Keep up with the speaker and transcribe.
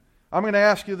I'm going to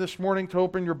ask you this morning to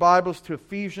open your Bibles to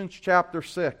Ephesians chapter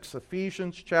 6.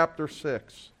 Ephesians chapter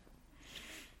 6.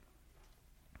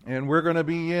 And we're going to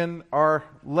be in our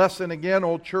lesson again,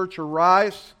 Old Church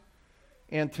Arise.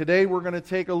 And today we're going to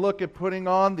take a look at putting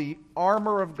on the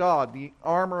armor of God. The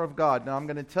armor of God. Now I'm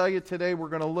going to tell you today we're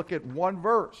going to look at one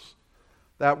verse.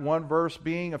 That one verse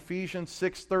being Ephesians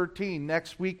 6:13.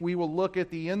 Next week we will look at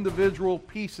the individual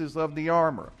pieces of the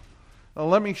armor. Now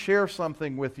let me share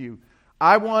something with you.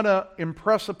 I want to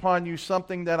impress upon you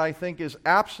something that I think is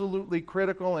absolutely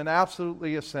critical and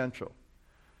absolutely essential.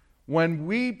 When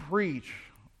we preach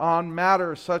on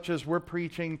matters such as we're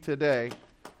preaching today,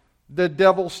 the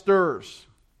devil stirs.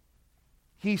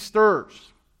 He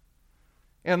stirs.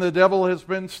 And the devil has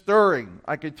been stirring.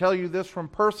 I could tell you this from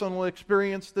personal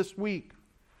experience this week.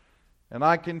 And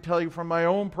I can tell you from my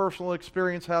own personal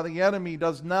experience how the enemy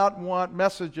does not want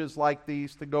messages like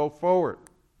these to go forward.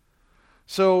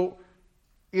 So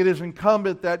it is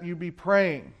incumbent that you be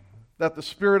praying that the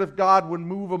Spirit of God would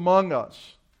move among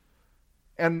us.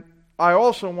 And I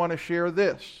also want to share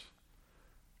this.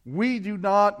 We do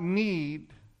not need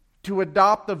to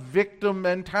adopt a victim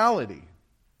mentality.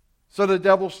 So the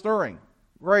devil's stirring.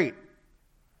 Great.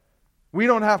 We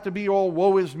don't have to be all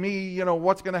woe is me,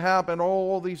 what's going to happen,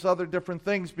 all these other different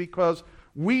things, because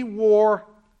we war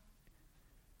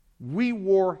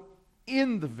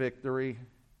in the victory,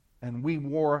 and we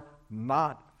war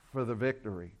not for the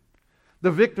victory.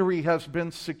 The victory has been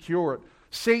secured.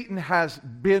 Satan has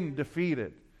been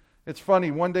defeated. It's funny,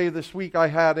 one day this week I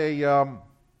had an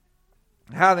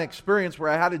experience where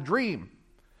I had a dream.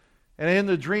 And in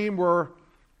the dream were,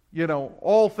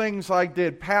 all things I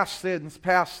did, past sins,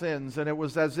 and it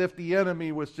was as if the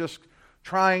enemy was just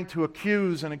trying to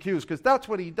accuse, because that's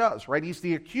what he does, right? He's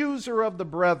the accuser of the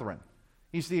brethren.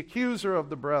 He's the accuser of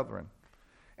the brethren.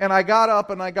 And I got up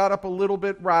a little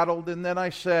bit rattled, and then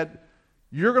I said,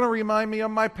 you're going to remind me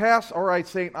of my past? All right,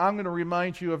 Satan, I'm going to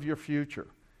remind you of your future.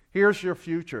 Here's your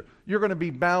future. You're going to be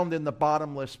bound in the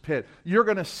bottomless pit. You're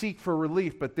going to seek for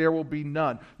relief, but there will be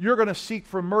none. You're going to seek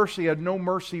for mercy, and no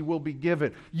mercy will be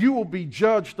given. You will be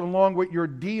judged along with your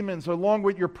demons, along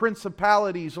with your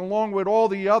principalities, along with all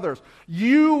the others.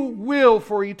 You will,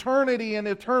 for eternity and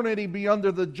eternity, be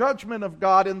under the judgment of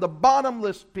God in the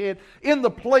bottomless pit, in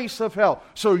the place of hell.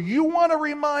 So you want to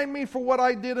remind me for what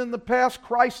I did in the past?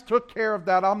 Christ took care of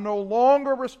that. I'm no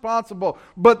longer responsible.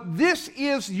 But this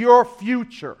is your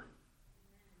future.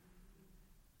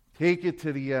 Take it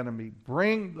to the enemy.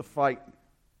 Bring the fight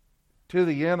to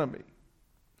the enemy.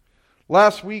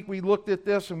 Last week we looked at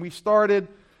this and we started,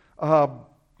 the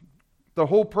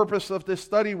whole purpose of this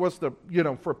study was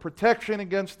for protection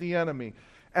against the enemy.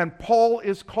 And Paul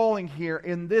is calling here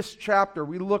in this chapter.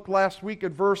 We looked last week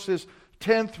at verses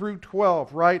 10 through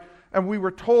 12, right? And we were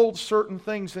told certain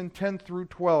things in 10 through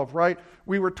 12, right?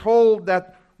 We were told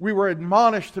that we were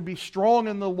admonished to be strong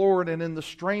in the Lord and in the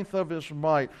strength of His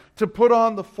might, to put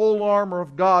on the full armor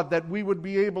of God that we would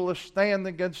be able to stand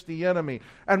against the enemy.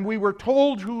 And we were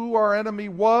told who our enemy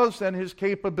was and his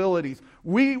capabilities.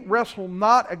 We wrestle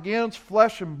not against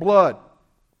flesh and blood,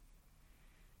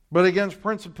 but against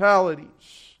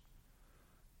principalities,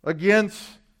 against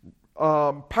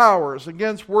powers,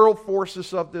 against world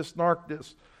forces of this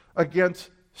darkness, against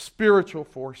spiritual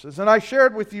forces. And I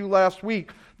shared with you last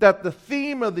week that the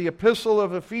theme of the epistle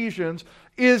of Ephesians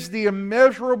is the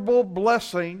immeasurable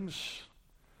blessings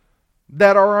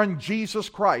that are on Jesus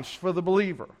Christ for the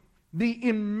believer. The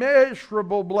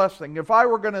immeasurable blessing. If I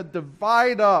were going to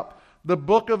divide up the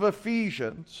book of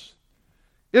Ephesians,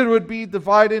 it would be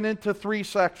divided into three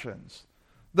sections.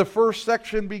 The first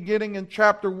section beginning in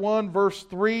chapter 1, verse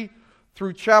 3,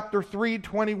 through chapter 3,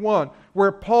 21,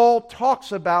 where Paul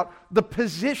talks about the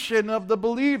position of the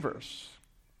believers.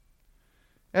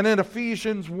 And in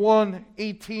Ephesians 1,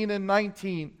 18 and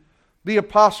 19, the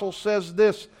apostle says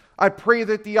this, I pray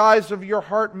that the eyes of your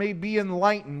heart may be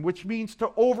enlightened, which means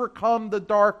to overcome the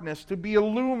darkness, to be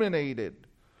illuminated,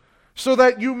 so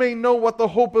that you may know what the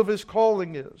hope of His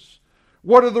calling is.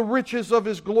 What are the riches of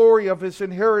His glory, of His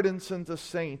inheritance in the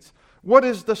saints? What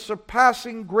is the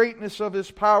surpassing greatness of His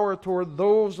power toward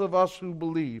those of us who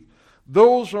believe?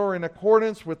 Those are in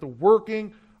accordance with the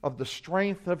working of the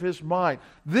strength of His mind.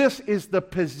 This is the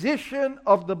position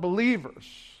of the believers.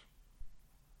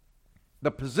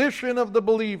 The position of the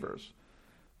believers,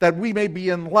 that we may be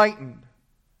enlightened,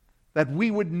 that we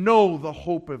would know the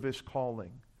hope of His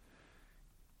calling.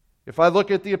 If I look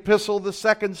at the epistle, the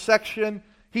second section,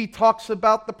 he talks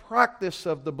about the practice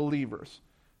of the believers,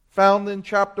 found in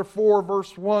chapter 4,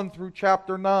 verse 1 through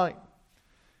chapter 9.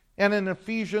 And in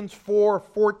Ephesians 4,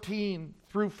 14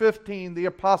 through 15, the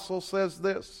apostle says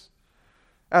this,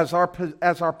 as our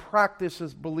practice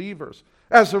as believers.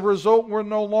 As a result, we're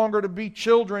no longer to be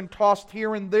children tossed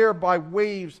here and there by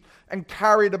waves and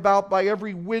carried about by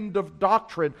every wind of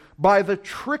doctrine, by the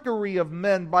trickery of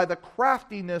men, by the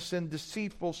craftiness and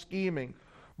deceitful scheming.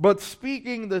 But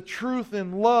speaking the truth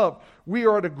in love, we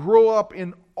are to grow up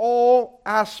in all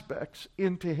aspects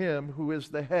into Him who is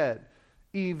the head,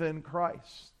 even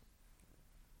Christ.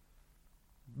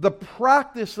 The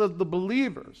practice of the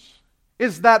believers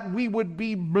is that we would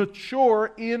be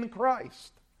mature in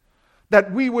Christ.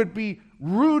 That we would be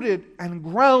rooted and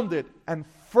grounded and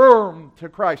firm to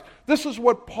Christ. This is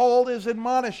what Paul is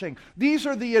admonishing. These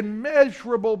are the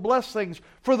immeasurable blessings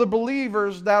for the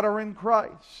believers that are in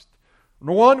Christ.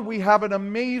 One, we have an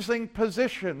amazing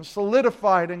position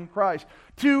solidified in Christ.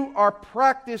 Two, our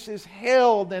practice is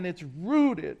held and it's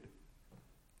rooted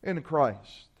in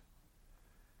Christ.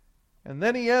 And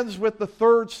then he ends with the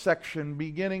third section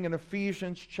beginning in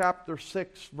Ephesians chapter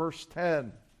 6, verse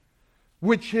 10,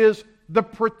 which is the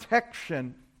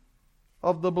protection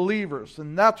of the believers.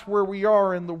 And that's where we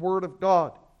are in the Word of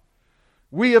God.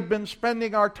 We have been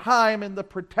spending our time in the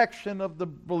protection of the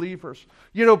believers.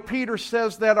 You know, Peter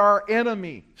says that our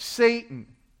enemy, Satan,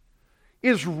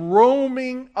 is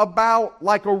roaming about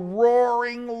like a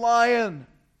roaring lion,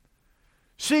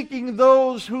 seeking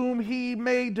those whom he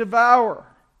may devour.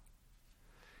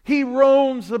 He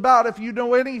roams about. If you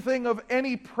know anything of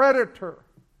any predator,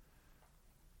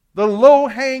 the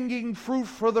low-hanging fruit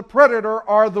for the predator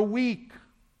are the weak.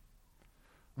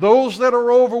 Those that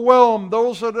are overwhelmed,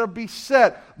 those that are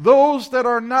beset, those that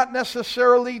are not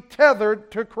necessarily tethered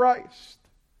to Christ.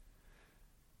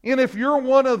 And if you're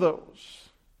one of those,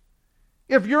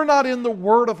 if you're not in the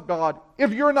Word of God,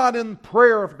 if you're not in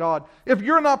prayer of God, if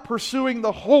you're not pursuing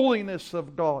the holiness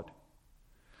of God,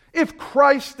 if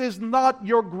Christ is not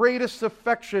your greatest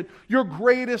affection, your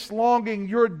greatest longing,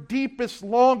 your deepest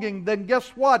longing, then guess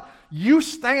what? You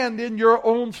stand in your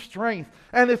own strength.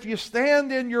 And if you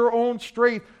stand in your own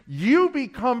strength, you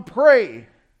become prey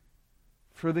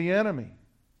for the enemy.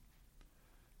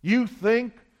 You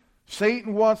think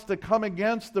Satan wants to come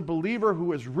against the believer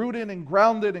who is rooted and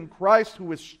grounded in Christ,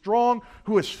 who is strong,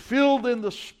 who is filled in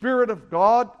the Spirit of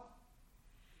God?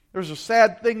 There's a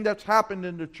sad thing that's happened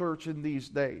in the church in these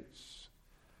days.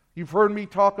 You've heard me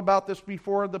talk about this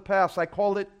before in the past. I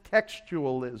call it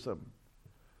textualism.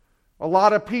 A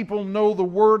lot of people know the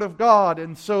Word of God,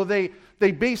 and so they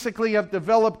basically have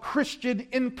developed Christian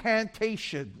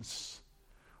incantations.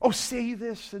 Oh, say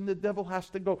this, and the devil has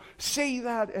to go. Say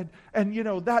that, and you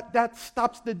know, that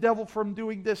stops the devil from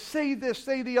doing this. Say this,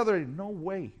 say the other. No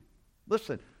way.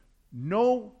 Listen,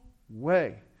 no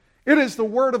way. It is the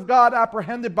Word of God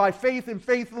apprehended by faith and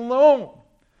faith alone.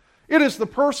 It is the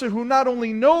person who not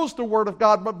only knows the Word of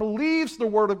God, but believes the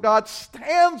Word of God,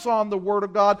 stands on the Word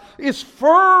of God, is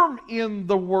firm in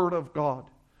the Word of God.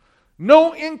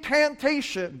 No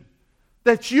incantation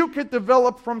that you could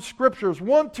develop from Scriptures.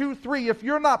 1, 2, 3. If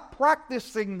you're not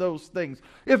practicing those things,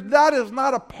 if that is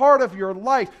not a part of your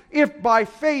life, if by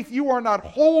faith you are not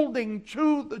holding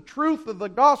to the truth of the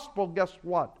gospel, guess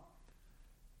what?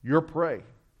 You're prey.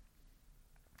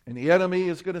 And the enemy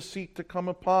is going to seek to come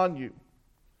upon you.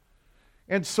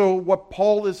 And so what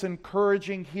Paul is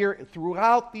encouraging here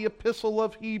throughout the epistle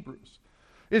of Hebrews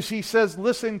is he says,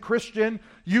 listen, Christian,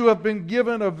 you have been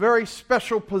given a very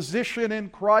special position in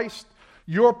Christ.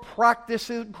 Your practice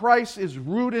in Christ is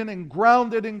rooted and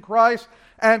grounded in Christ.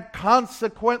 And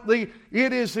consequently,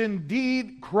 it is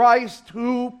indeed Christ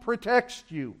who protects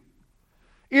you.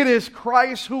 It is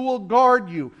Christ who will guard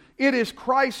you. It is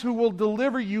Christ who will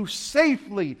deliver you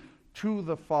safely to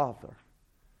the Father.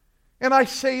 And I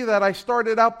say that, I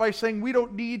started out by saying we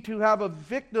don't need to have a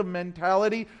victim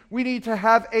mentality. We need to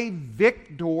have a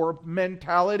victor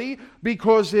mentality,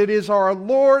 because it is our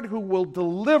Lord who will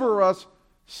deliver us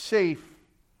safe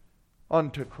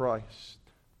unto Christ.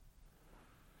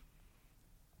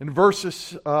 In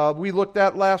verses we looked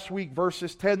at last week,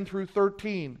 verses 10 through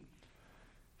 13,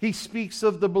 he speaks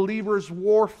of the believer's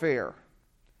warfare.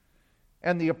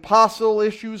 And the apostle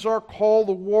issues our call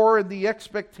to war and the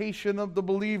expectation of the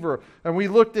believer. And we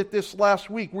looked at this last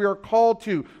week. We are called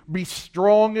to be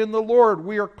strong in the Lord.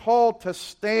 We are called to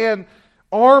stand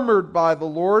armored by the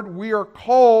Lord. We are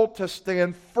called to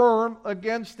stand firm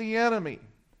against the enemy.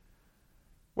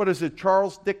 What is it?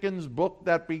 Charles Dickens' book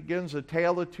that begins A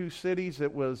Tale of Two Cities.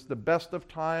 It was the best of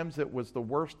times. It was the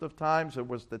worst of times. It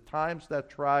was the times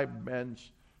that tried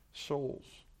men's souls.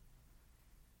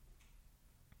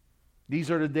 These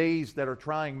are the days that are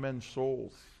trying men's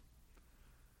souls.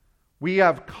 We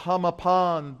have come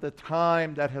upon the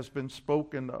time that has been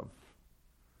spoken of,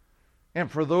 And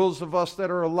for those of us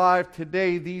that are alive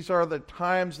today, these are the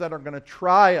times that are going to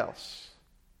try us.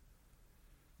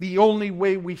 The only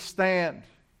way we stand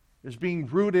is being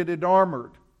rooted and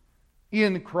armored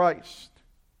in Christ.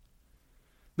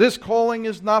 This calling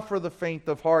is not for the faint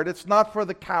of heart. It's not for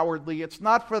the cowardly. It's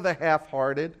not for the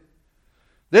half-hearted.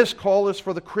 This call is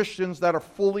for the Christians that are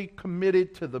fully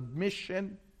committed to the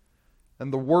mission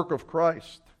and the work of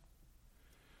Christ.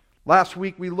 Last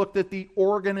week we looked at the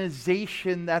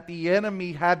organization that the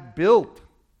enemy had built.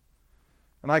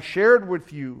 And I shared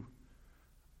with you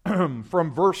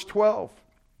from verse 12.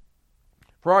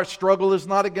 For our struggle is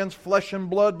not against flesh and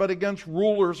blood, but against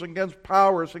rulers, against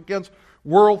powers, against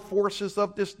world forces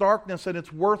of this darkness. And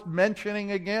it's worth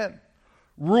mentioning again.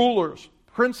 Rulers,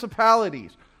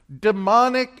 principalities,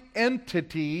 demonic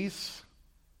entities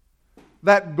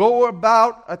that go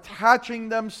about attaching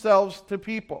themselves to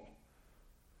people.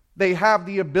 They have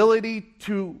the ability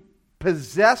to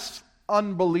possess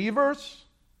unbelievers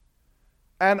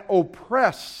and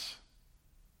oppress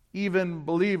even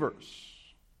believers.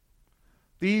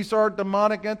 These are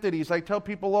demonic entities. I tell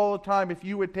people all the time, if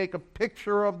you would take a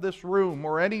picture of this room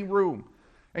or any room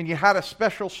and you had a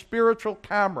special spiritual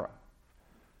camera,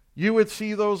 you would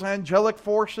see those angelic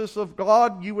forces of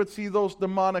God, you would see those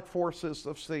demonic forces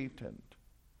of Satan.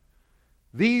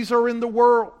 These are in the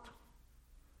world.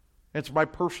 It's my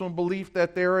personal belief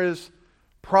that there is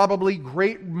probably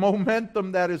great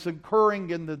momentum that is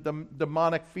occurring in the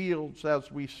demonic fields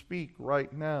as we speak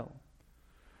right now.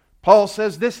 Paul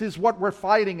says this is what we're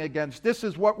fighting against. This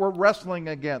is what we're wrestling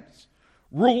against.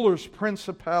 Rulers,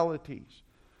 principalities.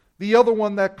 The other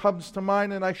one that comes to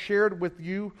mind, and I shared with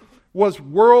you, was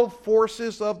world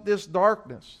forces of this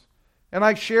darkness. And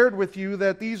I shared with you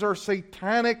that these are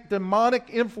satanic, demonic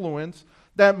influence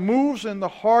that moves in the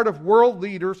heart of world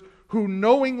leaders who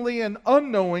knowingly and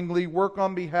unknowingly work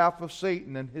on behalf of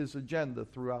Satan and his agenda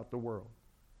throughout the world.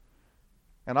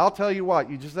 And I'll tell you what,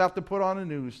 you just have to put on the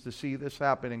news to see this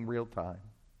happening real time.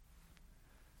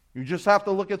 You just have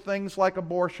to look at things like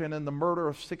abortion and the murder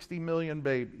of 60 million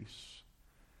babies.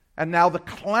 And now the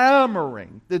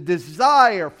clamoring, the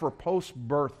desire for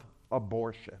post-birth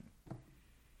abortion.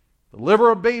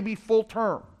 Deliver a baby full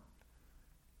term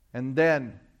and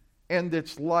then end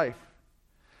its life.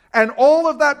 And all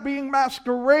of that being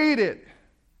masqueraded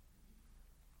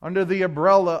under the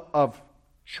umbrella of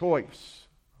choice.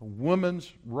 A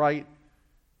woman's right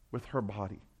with her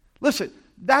body. Listen,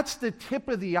 that's the tip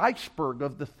of the iceberg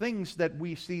of the things that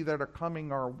we see that are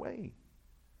coming our way.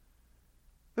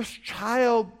 There's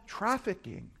child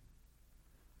trafficking.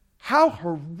 How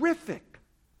horrific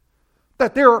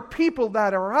that there are people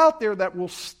that are out there that will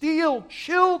steal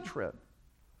children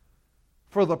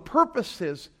for the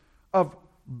purposes of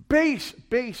base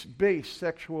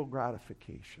sexual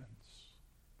gratifications.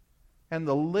 And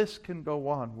the list can go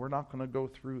on. We're not going to go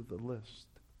through the list.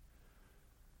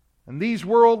 And these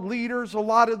world leaders, a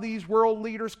lot of these world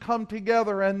leaders come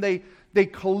together and they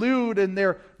collude and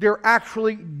they're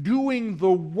actually doing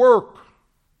the work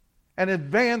and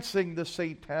advancing the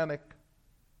satanic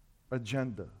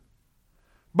agenda.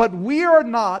 But we are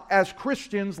not, as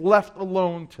Christians, left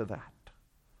alone to that.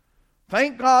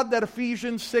 Thank God that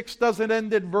Ephesians 6 doesn't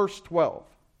end at verse 12.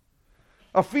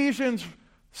 Ephesians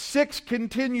 6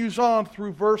 continues on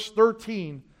through verse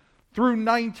 13 through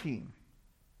 19.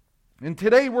 And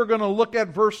today we're going to look at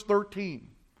verse 13,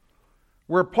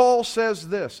 where Paul says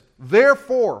this,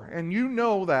 therefore, and you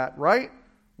know that, right?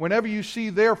 Whenever you see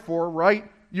therefore, right,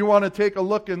 you want to take a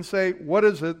look and say, what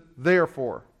is it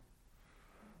therefore?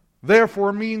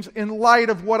 Therefore means in light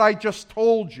of what I just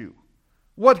told you.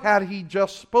 What had he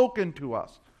just spoken to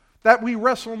us? That we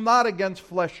wrestle not against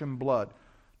flesh and blood.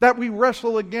 That we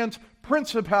wrestle against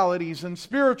principalities and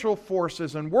spiritual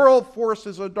forces and world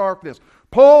forces of darkness.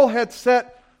 Paul had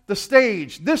set the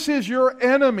stage. This is your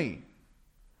enemy.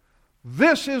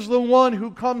 This is the one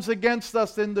who comes against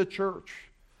us in the church.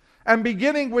 And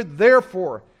beginning with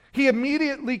therefore, he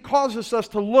immediately causes us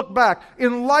to look back.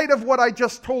 In light of what I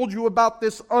just told you about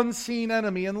this unseen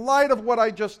enemy, in light of what I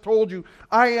just told you,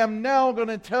 I am now going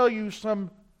to tell you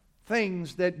some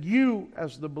things that you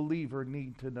as the believer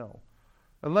need to know.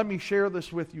 And let me share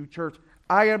this with you, church.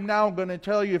 I am now going to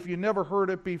tell you, if you never heard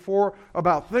it before,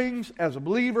 about things as a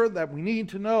believer that we need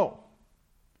to know.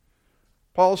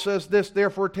 Paul says this,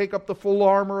 therefore take up the full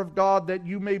armor of God that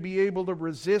you may be able to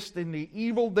resist in the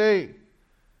evil day,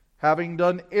 having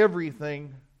done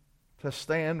everything to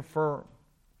stand firm.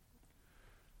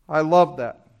 I love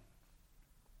that.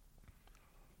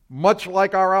 Much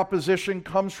like our opposition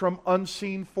comes from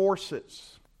unseen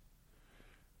forces,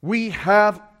 we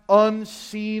have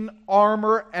unseen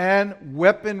armor and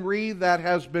weaponry that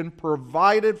has been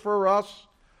provided for us,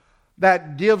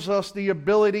 that gives us the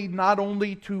ability not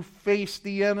only to face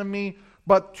the enemy,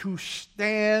 but to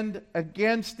stand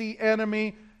against the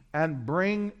enemy and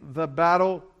bring the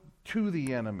battle to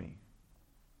the enemy.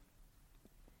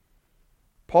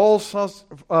 Paul's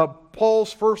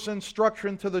first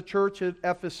instruction to the church at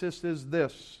Ephesus is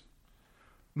this.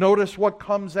 Notice what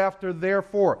comes after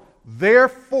therefore.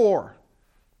 Therefore,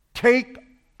 take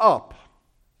up.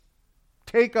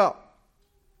 Take up.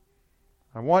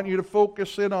 I want you to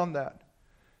focus in on that.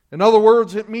 In other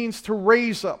words, it means to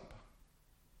raise up.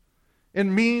 It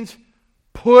means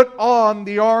put on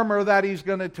the armor that he's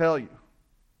going to tell you.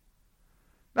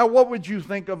 Now, what would you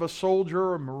think of a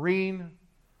soldier or Marine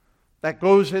that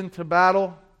goes into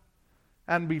battle,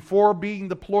 and before being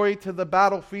deployed to the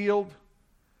battlefield,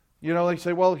 they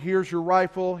say, well, here's your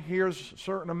rifle, here's a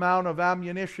certain amount of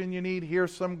ammunition you need,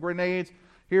 here's some grenades,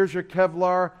 here's your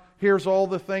Kevlar, here's all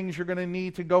the things you're going to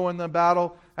need to go in the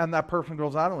battle, and that person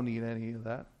goes, I don't need any of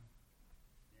that.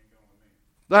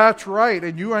 That's right,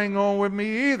 and you ain't going with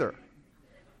me either.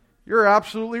 You're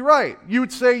absolutely right.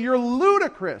 You'd say you're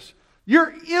ludicrous.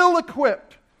 You're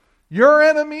ill-equipped. Your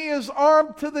enemy is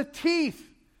armed to the teeth.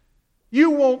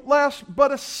 You won't last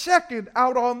but a second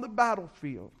out on the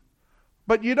battlefield.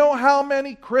 But you know how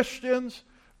many Christians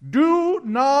do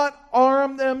not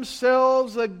arm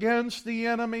themselves against the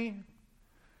enemy?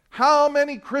 How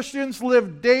many Christians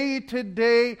live day to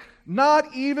day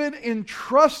not even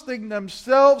entrusting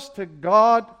themselves to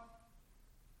God?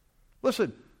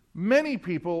 Listen, many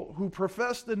people who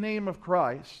profess the name of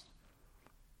Christ,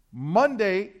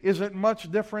 Monday isn't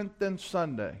much different than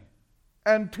Sunday,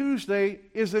 and Tuesday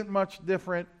isn't much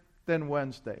different than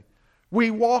Wednesday.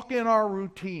 We walk in our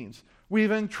routines.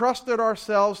 We've entrusted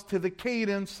ourselves to the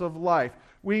cadence of life.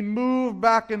 We move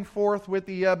back and forth with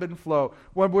the ebb and flow.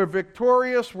 When we're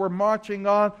victorious, we're marching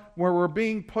on. When we're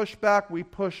being pushed back, we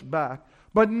push back.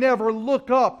 But never look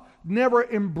up. Never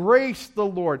embrace the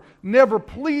Lord. Never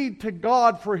plead to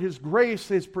God for His grace,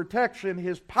 His protection,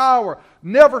 His power.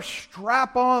 Never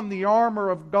strap on the armor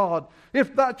of God.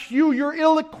 If that's you, you're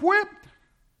ill-equipped.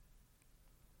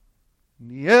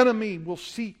 The enemy will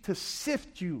seek to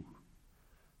sift you.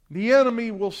 The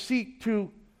enemy will seek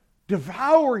to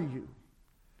devour you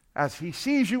as he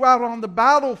sees you out on the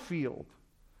battlefield.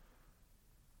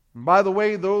 And by the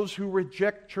way, those who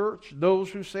reject church, those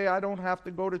who say, I don't have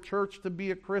to go to church to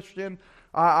be a Christian,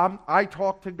 I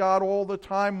talk to God all the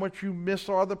time. What you miss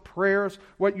are the prayers.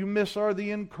 What you miss are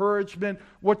the encouragement.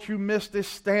 What you missed is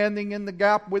standing in the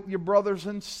gap with your brothers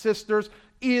and sisters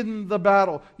in the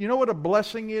battle. You know what a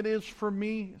blessing it is for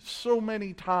me? So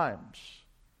many times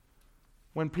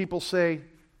when people say,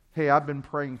 hey, I've been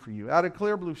praying for you. Out of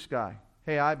clear blue sky.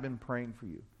 Hey, I've been praying for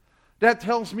you. That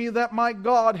tells me that my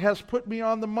God has put me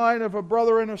on the mind of a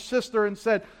brother and a sister and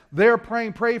said, they're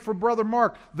praying, pray for Brother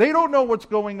Mark. They don't know what's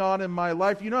going on in my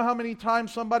life. You know how many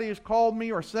times somebody has called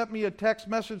me or sent me a text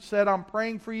message, said, I'm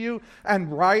praying for you,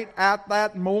 and right at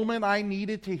that moment I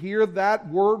needed to hear that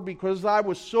word because I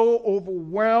was so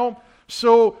overwhelmed,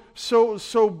 so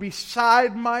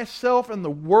beside myself, and the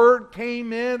word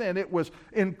came in and it was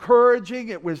encouraging,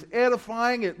 it was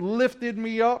edifying, it lifted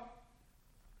me up.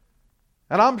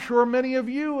 And I'm sure many of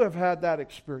you have had that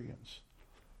experience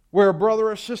where a brother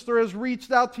or sister has reached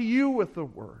out to you with the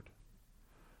word.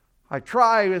 I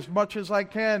try as much as I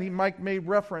can. Mike made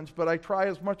reference, but I try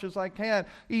as much as I can,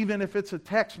 even if it's a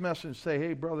text message, say,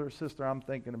 hey, brother or sister, I'm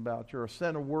thinking about you, or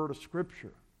send a word of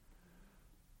Scripture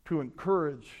to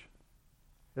encourage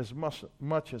as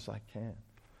much as I can.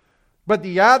 But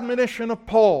the admonition of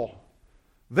Paul,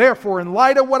 therefore, in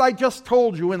light of what I just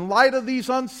told you, in light of these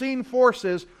unseen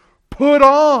forces, put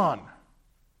on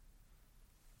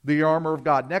the armor of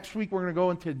God. Next week we're going to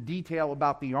go into detail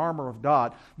about the armor of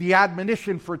God. The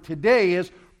admonition for today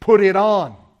is put it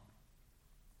on.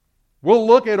 We'll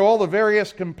look at all the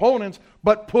various components,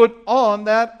 but put on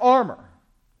that armor.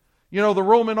 You know, the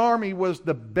Roman army was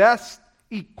the best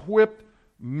equipped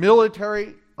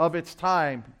military of its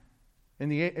time in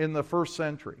the first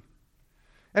century.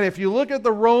 And if you look at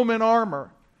the Roman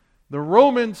armor, the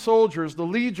Roman soldiers, the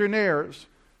legionnaires,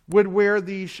 would wear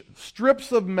these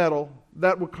strips of metal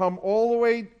that would come all the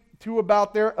way to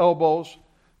about their elbows.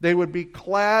 They would be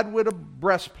clad with a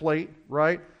breastplate,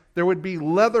 right? There would be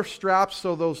leather straps,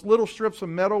 so those little strips of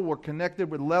metal were connected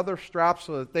with leather straps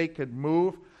so that they could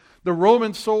move. The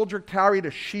Roman soldier carried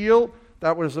a shield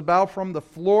that was about from the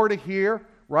floor to here,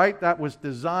 right? That was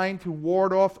designed to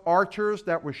ward off archers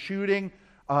that were shooting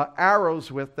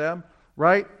arrows with them,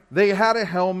 right? They had a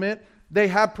helmet. They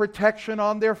had protection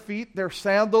on their feet. Their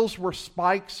sandals were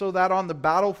spiked so that on the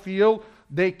battlefield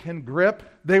they can grip.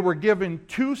 They were given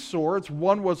 2 swords.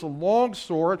 One was a long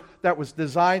sword that was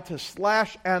designed to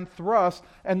slash and thrust.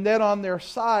 And then on their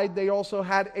side, they also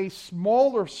had a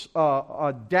smaller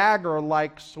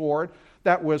dagger-like sword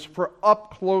that was for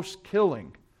up-close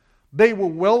killing. They were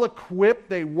well equipped.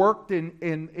 They worked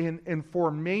in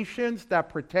formations that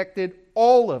protected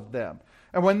all of them.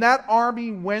 And when that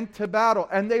army went to battle,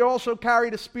 and they also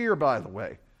carried a spear, by the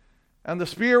way, and the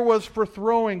spear was for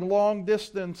throwing long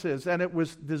distances, and it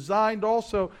was designed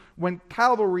also when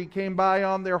cavalry came by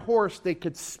on their horse, they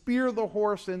could spear the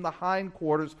horse in the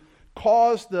hindquarters,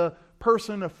 cause the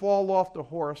person to fall off the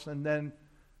horse, and then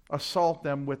assault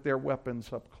them with their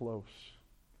weapons up close.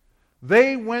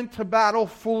 They went to battle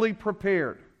fully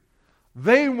prepared.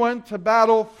 They went to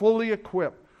battle fully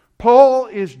equipped. Paul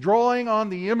is drawing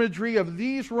on the imagery of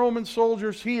these Roman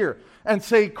soldiers here and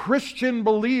say, Christian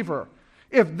believer,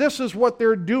 if this is what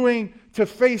they're doing to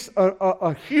face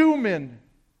a human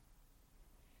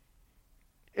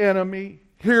enemy,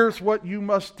 here's what you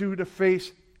must do to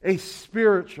face a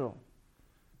spiritual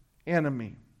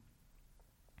enemy.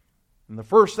 And the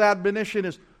first admonition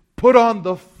is put on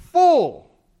the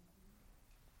full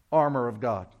armor of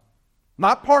God.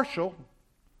 Not partial.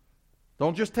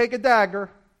 Don't just take a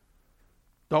dagger.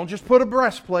 Don't just put a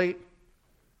breastplate.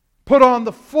 Put on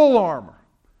the full armor.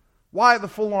 Why the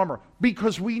full armor?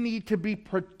 Because we need to be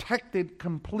protected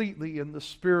completely in the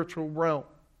spiritual realm.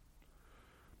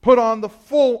 Put on the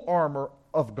full armor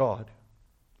of God.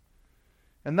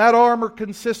 And that armor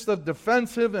consists of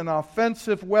defensive and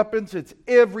offensive weapons. It's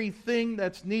everything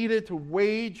that's needed to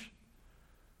wage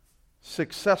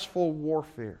successful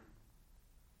warfare.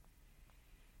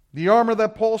 The armor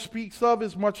that Paul speaks of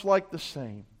is much like the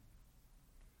same.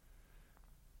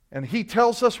 And he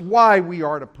tells us why we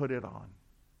are to put it on.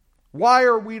 Why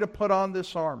are we to put on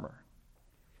this armor?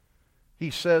 He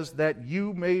says that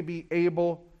you may be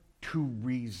able to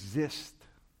resist.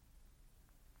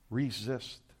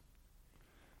 Resist.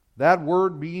 That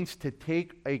word means to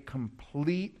take a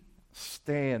complete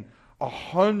stand.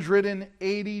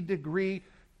 180-degree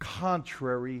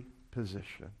contrary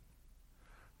position.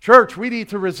 Church, we need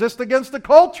to resist against the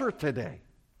culture today.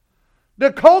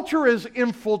 The culture is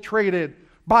infiltrated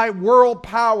by world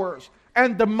powers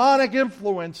and demonic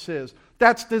influences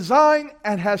that's designed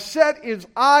and has set its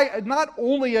eye not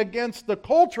only against the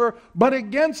culture, but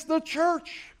against the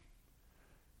church.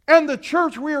 And the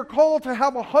church, we are called to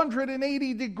have a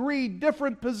 180-degree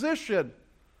different position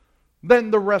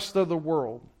than the rest of the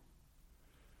world.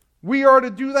 We are to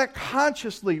do that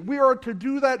consciously. We are to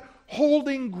do that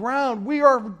holding ground. We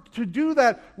are to do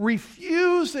that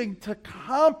refusing to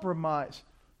compromise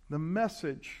the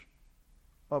message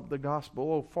of the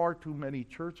gospel. Oh, far too many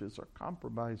churches are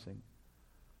compromising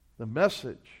the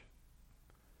message.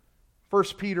 1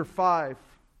 Peter 5,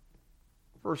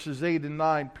 verses 8 and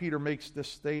 9, Peter makes this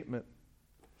statement.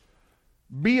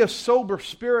 Be a sober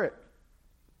spirit.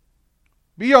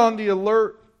 Be on the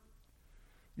alert.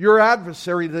 Your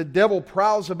adversary, the devil,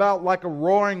 prowls about like a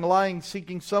roaring lion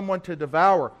seeking someone to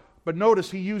devour. But notice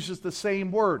he uses the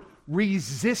same word.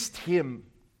 Resist him.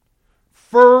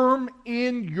 Firm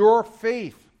in your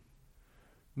faith,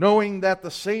 knowing that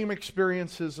the same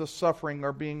experiences of suffering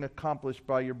are being accomplished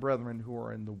by your brethren who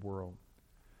are in the world.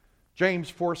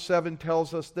 James 4:7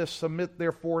 tells us this, submit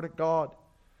therefore to God.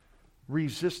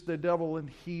 Resist the devil and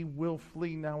he will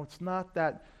flee. Now it's not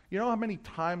that, you know how many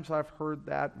times I've heard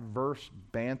that verse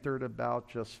bantered about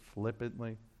just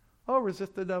flippantly? Oh,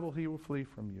 resist the devil, he will flee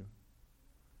from you.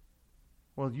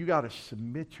 Well, you got to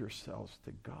submit yourselves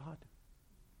to God.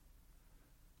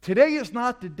 Today is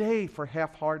not the day for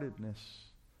half-heartedness.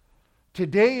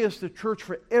 Today is the church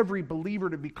for every believer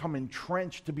to become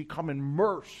entrenched, to become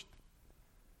immersed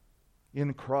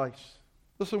in Christ.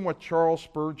 Listen what Charles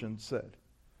Spurgeon said.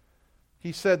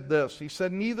 He said this. He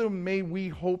said, neither may we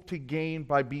hope to gain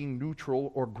by being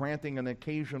neutral or granting an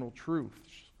occasional truth.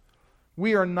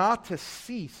 We are not to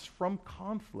cease from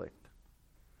conflict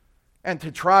and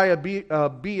to try to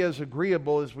be as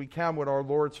agreeable as we can with our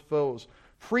Lord's foes,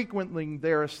 frequenting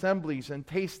their assemblies and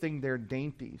tasting their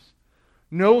dainties.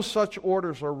 No such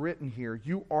orders are written here.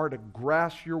 You are to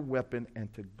grasp your weapon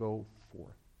and to go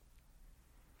forth.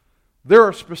 There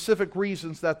are specific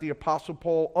reasons that the Apostle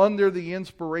Paul, under the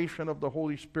inspiration of the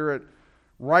Holy Spirit,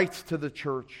 writes to the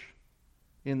church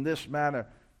in this manner,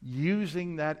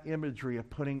 using that imagery of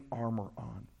putting armor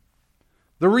on.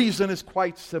 The reason is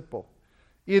quite simple.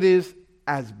 It is,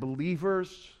 as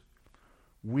believers,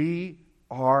 we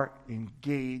are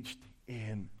engaged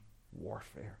in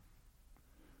warfare.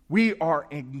 We are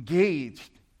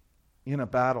engaged in a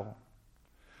battle.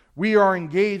 We are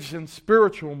engaged in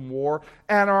spiritual war,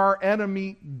 and our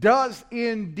enemy does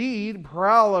indeed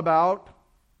prowl about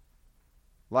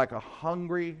like a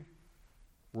hungry,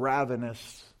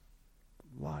 ravenous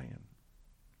lion.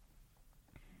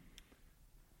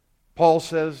 Paul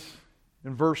says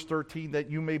in verse 13 that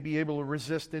you may be able to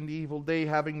resist in the evil day,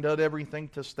 having done everything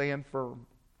to stand firm.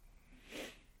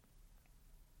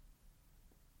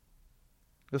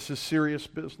 This is serious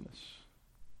business.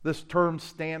 This term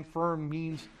stand firm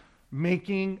means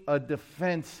making a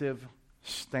defensive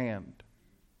stand,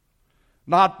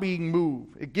 not being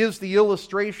moved. It gives the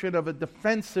illustration of a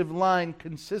defensive line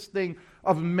consisting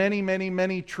of many, many,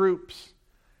 many troops,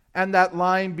 and that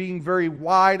line being very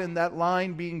wide and that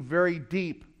line being very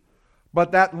deep.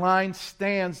 But that line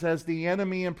stands as the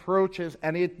enemy approaches,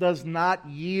 and it does not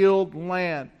yield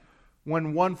land.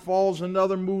 When one falls,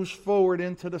 another moves forward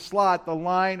into the slot. The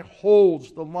line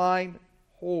holds. The line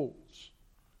holds.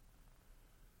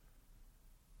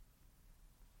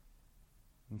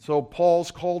 And so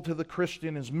Paul's call to the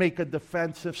Christian is make a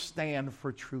defensive stand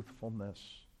for truthfulness.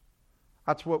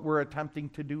 That's what we're attempting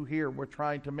to do here. We're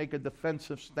trying to make a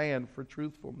defensive stand for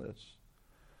truthfulness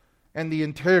and the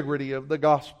integrity of the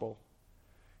gospel.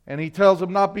 And he tells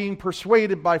them not being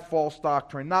persuaded by false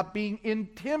doctrine, not being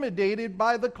intimidated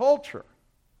by the culture.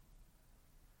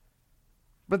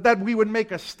 But that we would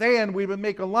make a stand, we would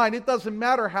make a line. It doesn't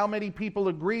matter how many people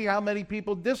agree, how many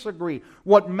people disagree.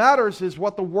 What matters is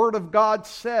what the Word of God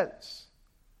says.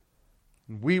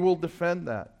 And we will defend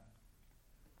that.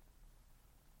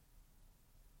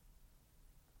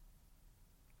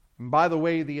 And by the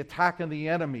way, the attack of the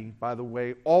enemy,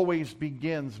 always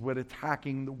begins with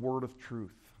attacking the word of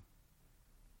truth.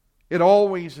 It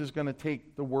always is going to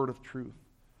take the word of truth,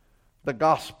 the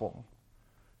gospel.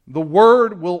 The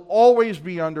word will always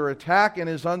be under attack and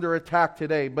is under attack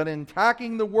today. But in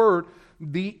attacking the word,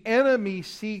 the enemy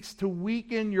seeks to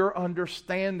weaken your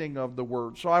understanding of the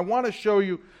word. So I want to show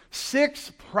you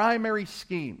 6 primary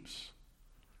schemes.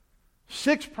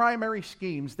 6 primary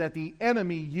schemes that the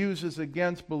enemy uses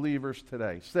against believers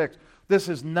today. 6. This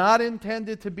is not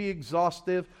intended to be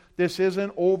exhaustive. This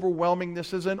isn't overwhelming.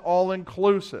 This isn't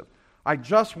all-inclusive. I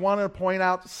just want to point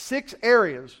out 6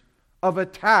 areas of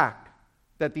attack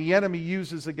that the enemy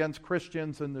uses against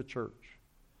Christians in the church.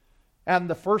 And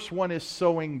the first one is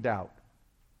sowing doubt.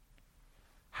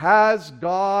 Has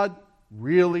God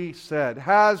really said?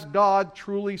 Has God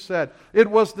truly said?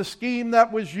 It was the scheme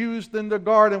that was used in the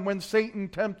garden when Satan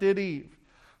tempted Eve.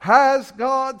 Has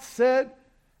God said?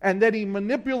 And then he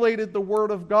manipulated the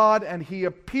word of God, and he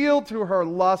appealed to her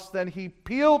lust, and he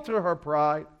appealed to her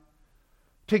pride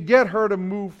to get her to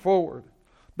move forward.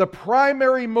 The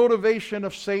primary motivation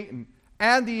of Satan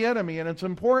and the enemy, and it's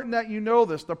important that you know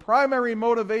this, the primary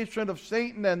motivation of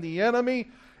Satan and the enemy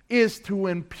is to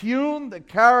impugn the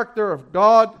character of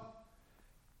God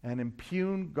and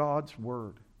impugn God's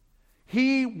word.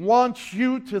 He wants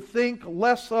you to think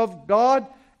less of God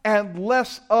and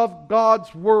less of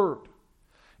God's word.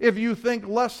 If you think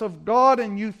less of God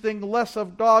and you think less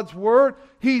of God's word,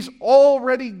 he's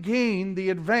already gained the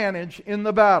advantage in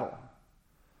the battle.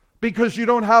 Because you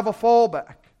don't have a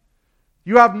fallback.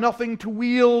 You have nothing to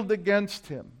wield against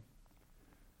him.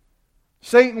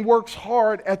 Satan works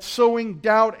hard at sowing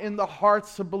doubt in the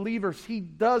hearts of believers. He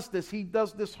does this. He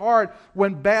does this hard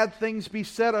when bad things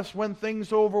beset us, when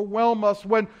things overwhelm us,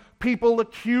 when people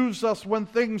accuse us, when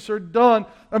things are done.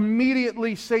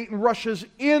 Immediately Satan rushes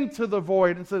into the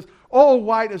void and says, oh,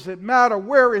 why does it matter?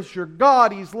 Where is your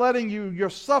God? He's letting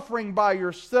you're suffering by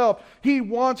yourself. He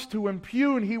wants to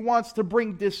impugn. He wants to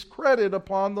bring discredit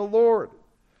upon the Lord.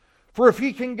 For if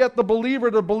he can get the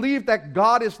believer to believe that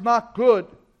God is not good,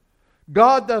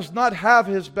 God does not have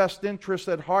his best interest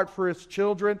at heart for his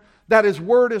children, that his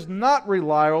word is not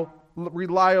reliable,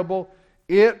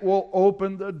 it will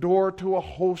open the door to a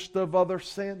host of other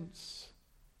sins.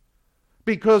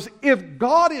 Because if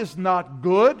God is not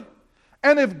good,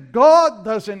 and if God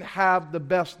doesn't have the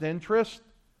best interest,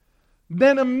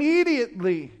 then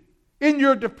immediately in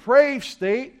your depraved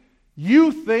state,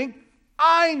 you think,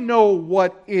 I know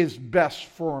what is best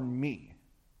for me.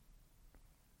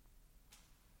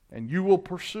 And you will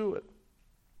pursue it.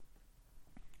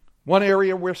 One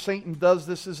area where Satan does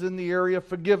this is in the area of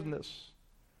forgiveness.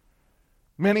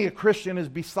 Many a Christian is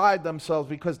beside themselves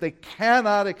because they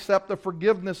cannot accept the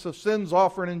forgiveness of sins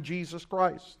offered in Jesus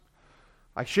Christ.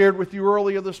 I shared with you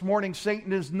earlier this morning,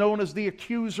 Satan is known as the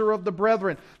accuser of the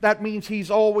brethren. That means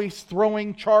he's always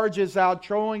throwing charges out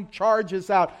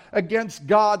against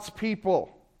God's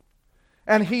people.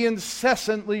 And he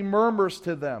incessantly murmurs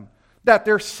to them that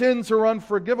their sins are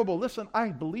unforgivable. Listen, I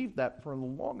believed that for the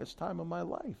longest time of my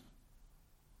life.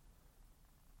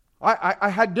 I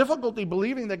had difficulty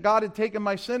believing that God had taken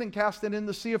my sin and cast it in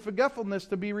the sea of forgetfulness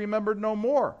to be remembered no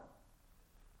more.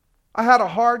 I had a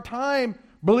hard time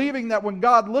believing that when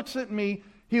God looks at me,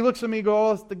 He looks at me and goes,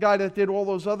 oh, it's the guy that did all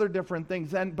those other different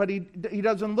things. But he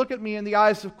doesn't look at me in the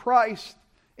eyes of Christ,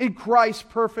 in Christ's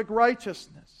perfect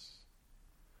righteousness.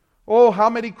 Oh, how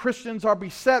many Christians are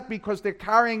beset because they're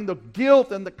carrying the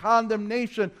guilt and the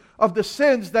condemnation of the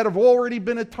sins that have already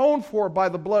been atoned for by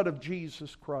the blood of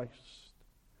Jesus Christ.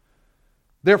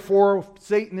 Therefore, if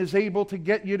Satan is able to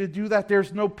get you to do that,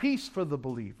 there's no peace for the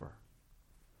believer.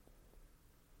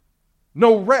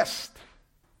 No rest.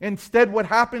 Instead, what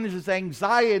happens is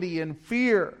anxiety and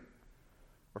fear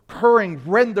occurring,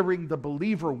 rendering the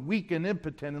believer weak and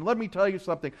impotent. And let me tell you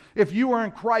something. If you are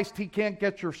in Christ, He can't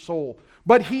get your soul.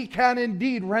 But He can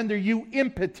indeed render you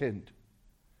impotent,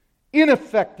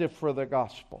 ineffective for the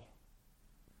gospel.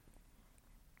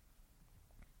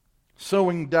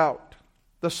 Sowing doubt.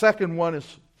 The second one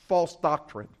is false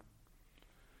doctrine.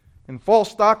 And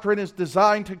false doctrine is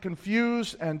designed to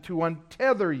confuse and to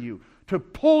untether you, to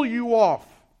pull you off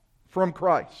from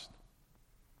Christ.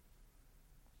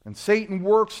 And Satan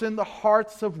works in the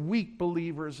hearts of weak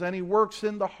believers, and he works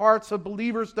in the hearts of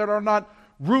believers that are not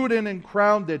rooted and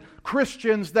grounded.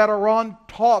 Christians that are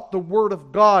untaught the Word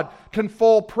of God can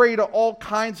fall prey to all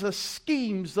kinds of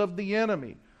schemes of the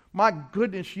enemy. My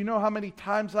goodness, you know how many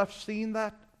times I've seen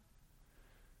that?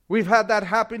 We've had that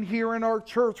happen here in our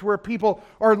church where people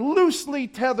are loosely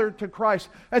tethered to Christ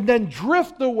and then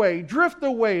drift away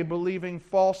believing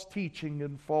false teaching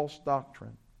and false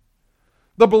doctrine.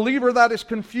 The believer that is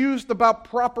confused about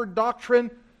proper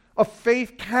doctrine of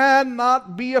faith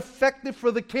cannot be effective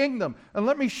for the kingdom. And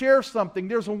let me share something.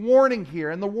 There's a warning here,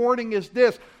 and the warning is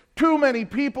this. Too many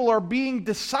people are being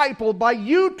discipled by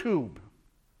YouTube.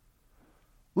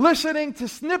 Listening to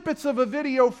snippets of a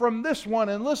video from this one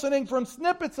and listening from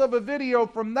snippets of a video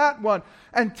from that one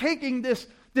and taking this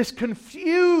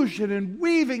confusion and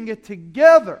weaving it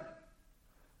together.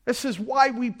 This is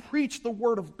why we preach the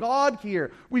Word of God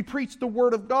here. We preach the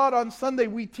Word of God on Sunday.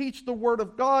 We teach the Word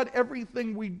of God.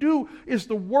 Everything we do is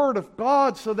the Word of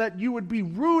God so that you would be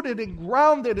rooted and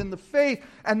grounded in the faith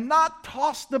and not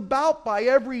tossed about by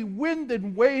every wind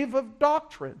and wave of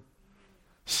doctrine.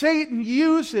 Satan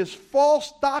uses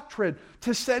false doctrine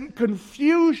to send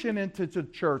confusion into the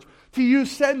church, to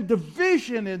send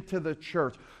division into the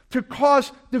church, to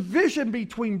cause division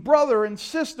between brother and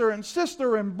sister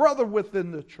and brother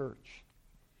within the church.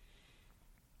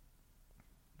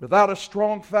 Without a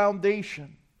strong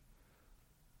foundation,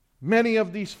 many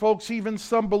of these folks, even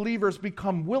some believers,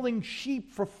 become willing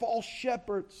sheep for false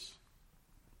shepherds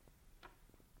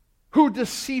who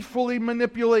deceitfully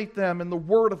manipulate them in the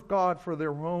Word of God for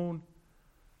their own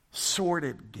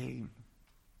sordid gain.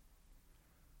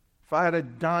 If I had a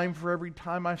dime for every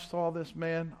time I saw this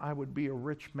man, I would be a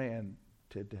rich man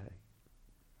today.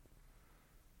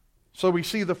 So we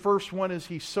see the first one is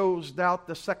he sows doubt.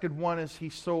 The second one is he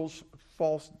sows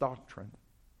false doctrine.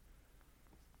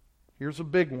 Here's a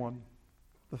big one.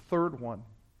 The third one.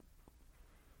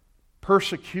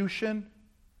 Persecution,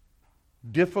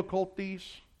 difficulties,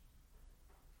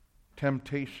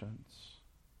 temptations.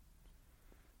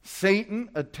 Satan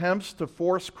attempts to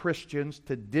force Christians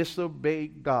to disobey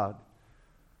God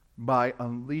by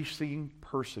unleashing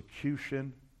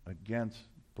persecution against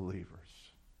believers.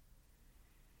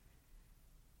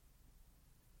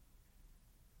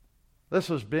 This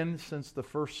has been since the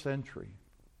first century.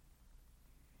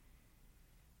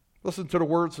 Listen to the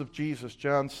words of Jesus,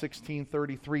 John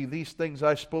 16:33. These things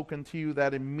I've spoken to you,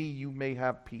 that in me you may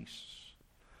have peace.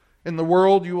 In the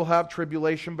world you will have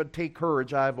tribulation, but take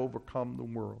courage, I have overcome the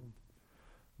world.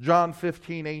 John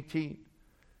 15:18.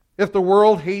 If the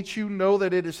world hates you, know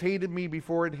that it has hated me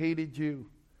before it hated you.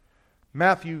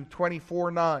 Matthew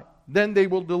 24:9. Then they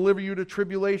will deliver you to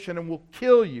tribulation and will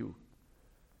kill you,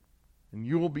 and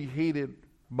you will be hated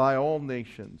by all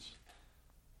nations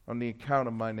on the account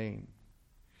of my name.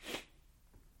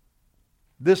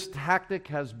 This tactic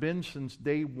has been since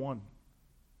day one.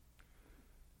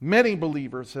 Many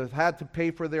believers have had to pay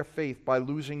for their faith by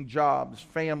losing jobs,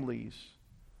 families,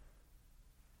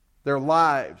 their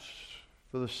lives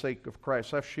for the sake of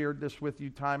Christ. I've shared this with you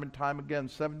time and time again.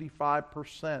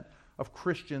 75% of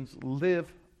Christians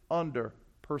live under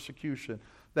persecution.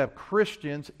 That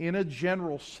Christians, in a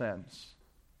general sense,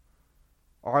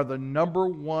 are the number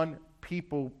one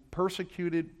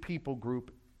persecuted people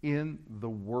group in the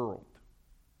world.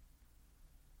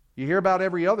 You hear about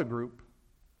every other group,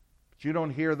 but you don't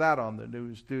hear that on the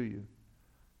news, do you?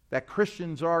 That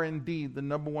Christians are indeed the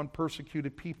number one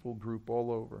persecuted people group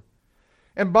all over.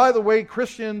 And by the way,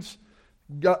 Christians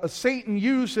Satan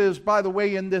uses, by the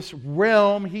way, in this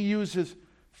realm, he uses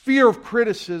fear of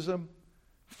criticism,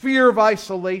 fear of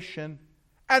isolation,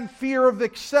 and fear of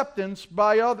acceptance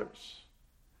by others.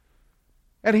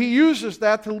 And he uses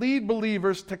that to lead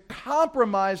believers to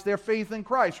compromise their faith in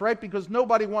Christ, right? Because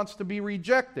nobody wants to be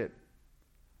rejected.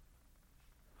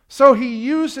 So he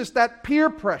uses that peer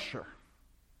pressure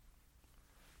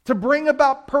to bring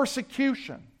about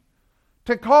persecution,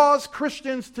 to cause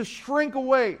Christians to shrink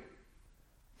away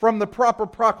from the proper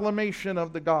proclamation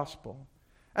of the gospel.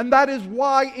 And that is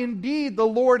why indeed the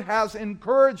Lord has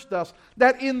encouraged us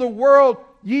that in the world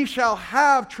ye shall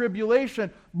have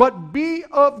tribulation, but be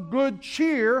of good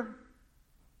cheer.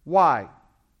 Why?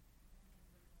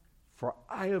 For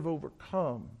I have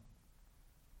overcome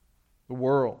the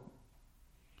world.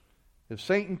 If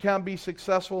Satan can be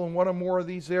successful in one or more of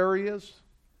these areas,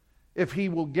 if he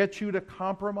will get you to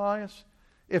compromise,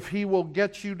 if he will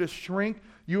get you to shrink,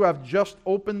 you have just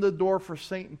opened the door for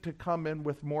Satan to come in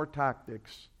with more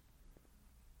tactics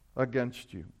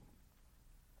against you.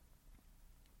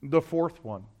 The fourth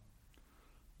one,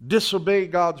 disobey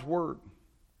God's word.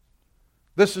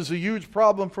 This is a huge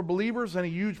problem for believers and a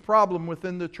huge problem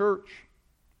within the church.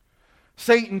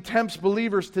 Satan tempts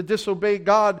believers to disobey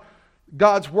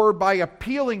God's word by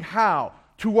appealing how?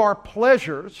 To our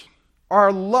pleasures,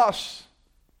 our lusts,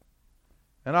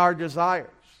 and our desires.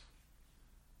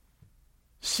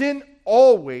 Sin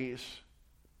always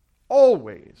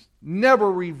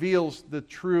never reveals the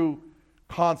true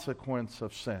consequence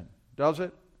of sin, does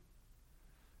it?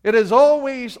 It is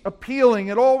always appealing,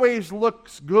 it always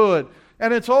looks good,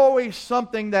 and it's always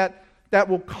something that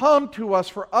will come to us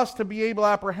for us to be able to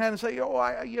apprehend and say,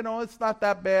 it's not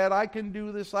that bad, I can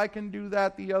do this, I can do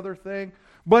that, the other thing.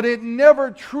 But it never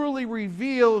truly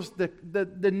reveals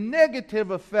the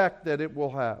negative effect that it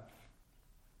will have.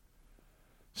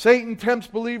 Satan tempts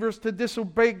believers to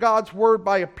disobey God's word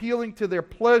by appealing to their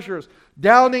pleasures.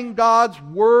 Doubting God's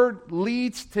word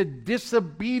leads to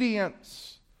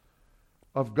disobedience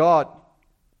of God.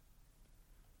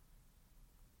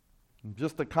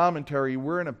 Just a commentary,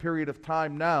 we're in a period of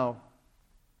time now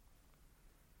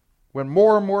when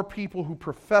more and more people who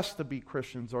profess to be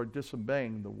Christians are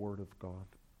disobeying the word of God.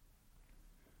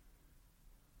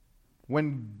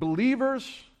 When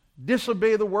believers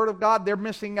disobey the word of God, they're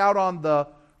missing out on the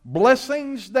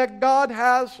blessings that God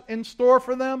has in store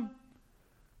for them,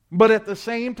 but at the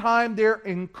same time they're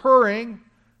incurring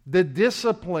the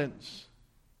disciplines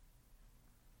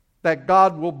that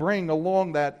God will bring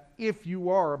along that if you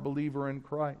are a believer in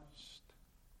Christ.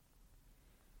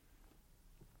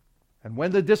 And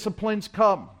when the disciplines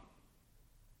come,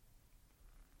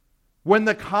 when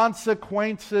the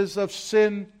consequences of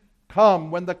sin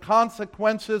come, when the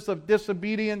consequences of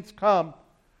disobedience come,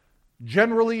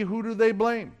 generally, who do they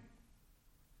blame?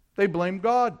 They blame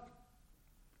God.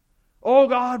 Oh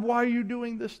God, why are you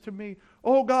doing this to me?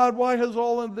 Oh God, why has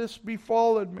all of this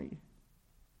befallen me?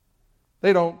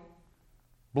 They don't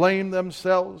blame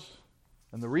themselves.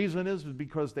 And the reason is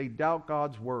because they doubt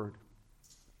God's word.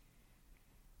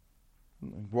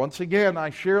 Once again,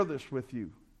 I share this with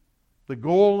you. The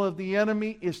goal of the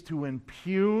enemy is to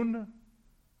impugn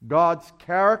God's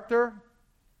character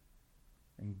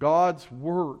and God's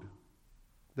word,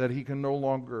 that he can no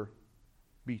longer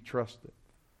be trusted.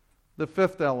 The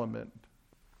fifth element,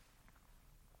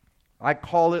 I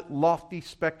call it lofty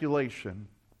speculation.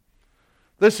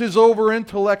 This is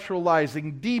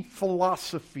over-intellectualizing, deep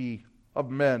philosophy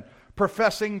of men.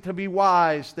 Professing to be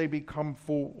wise, they become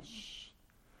fools.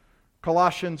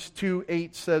 Colossians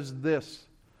 2:8 says this,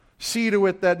 "See to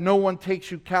it that no one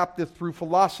takes you captive through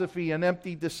philosophy and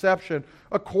empty deception,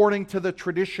 according to the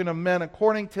tradition of men,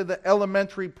 according to the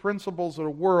elementary principles of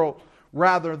the world,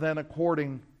 rather than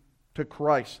according to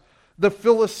Christ." The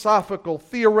philosophical,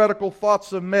 theoretical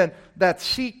thoughts of men that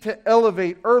seek to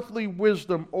elevate earthly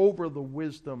wisdom over the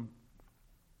wisdom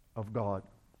of God.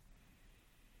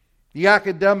 The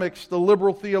academics, the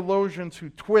liberal theologians who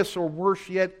twist or worse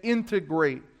yet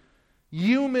integrate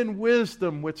human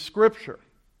wisdom with Scripture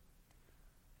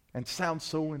and sound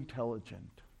so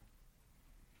intelligent.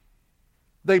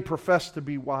 They profess to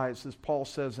be wise, as Paul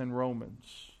says in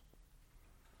Romans,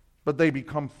 but they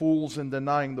become fools in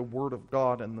denying the Word of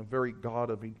God and the very God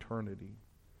of eternity.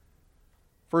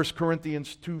 1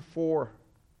 Corinthians 2:4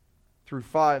 through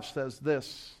 5 says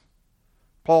this,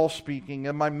 Paul speaking,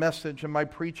 "And my message and my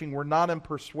preaching were not in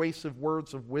persuasive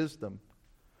words of wisdom,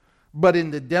 but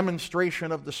in the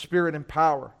demonstration of the Spirit and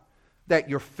power, that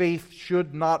your faith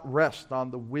should not rest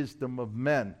on the wisdom of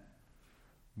men,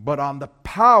 but on the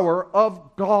power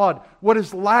of God. What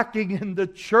is lacking in the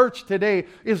church today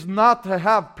is not to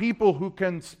have people who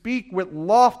can speak with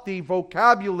lofty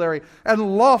vocabulary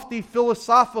and lofty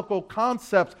philosophical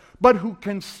concepts, but who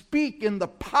can speak in the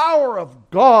power of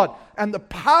God, and the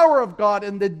power of God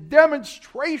and the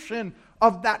demonstration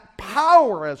of that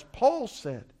power, as Paul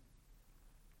said,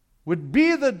 would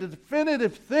be the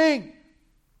definitive thing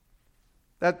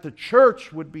that the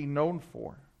church would be known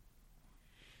for.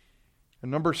 And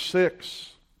number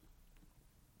 6,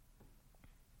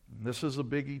 and this is a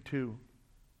biggie too,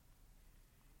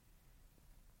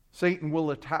 Satan will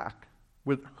attack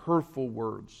with hurtful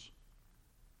words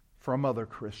from other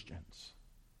Christians.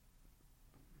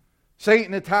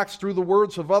 Satan attacks through the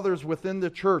words of others within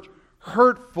the church,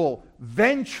 hurtful,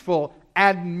 vengeful,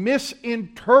 and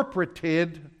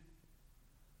misinterpreted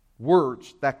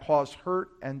words that cause hurt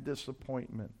and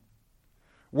disappointment.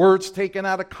 Words taken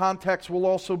out of context will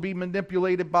also be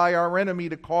manipulated by our enemy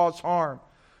to cause harm.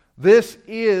 This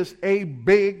is a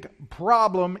big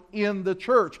problem in the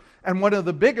church. And one of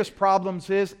the biggest problems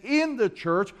is, in the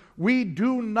church, we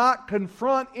do not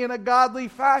confront in a godly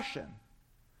fashion.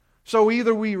 So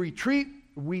either we retreat,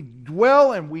 we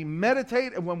dwell and we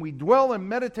meditate, and when we dwell and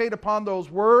meditate upon those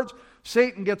words,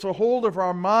 Satan gets a hold of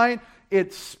our mind.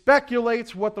 It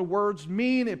speculates what the words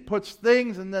mean. It puts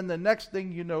things, and then the next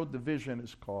thing you know, division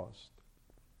is caused.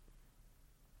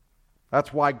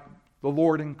 That's why the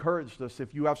Lord encouraged us,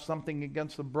 if you have something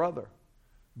against a brother,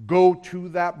 go to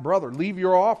that brother. Leave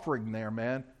your offering there,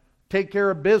 man. Take care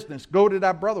of business. Go to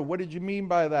that brother. What did you mean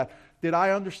by that? Did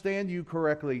I understand you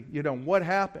correctly? What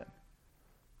happened?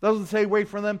 It doesn't say wait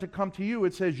for them to come to you.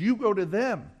 It says you go to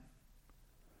them.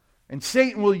 And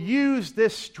Satan will use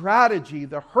this strategy,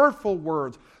 the hurtful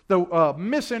words, the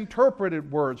misinterpreted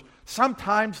words,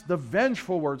 sometimes the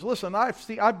vengeful words. Listen,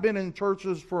 I've been in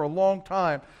churches for a long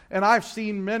time, and I've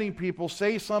seen many people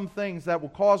say some things that will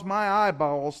cause my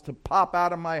eyeballs to pop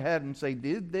out of my head and say,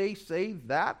 did they say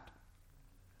that?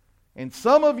 And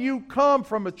some of you come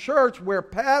from a church where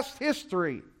past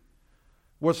history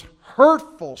was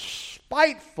hurtful,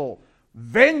 spiteful,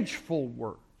 vengeful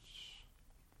words.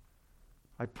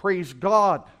 I praise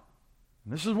God.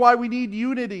 And this is why we need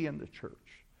unity in the church.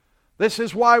 This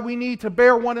is why we need to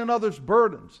bear one another's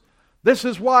burdens. This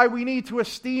is why we need to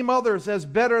esteem others as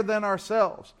better than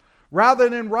ourselves. Rather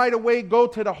than right away go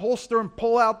to the holster and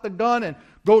pull out the gun and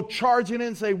go charging in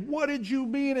and say, what did you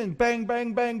mean? And bang,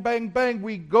 bang, bang, bang, bang.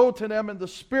 We go to them in the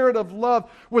spirit of love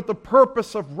with the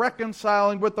purpose of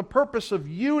reconciling, with the purpose of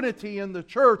unity in the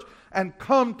church, and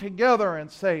come together and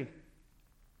say,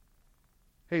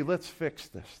 hey, let's fix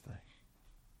this thing.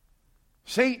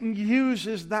 Satan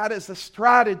uses that as a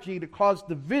strategy to cause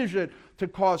division, to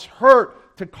cause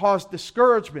hurt, to cause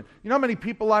discouragement. You know how many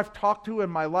people I've talked to in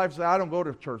my life say, I don't go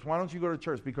to church. Why don't you go to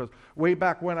church? Because way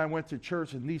back when I went to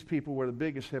church, and these people were the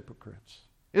biggest hypocrites.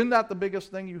 Isn't that the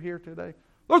biggest thing you hear today?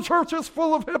 The church is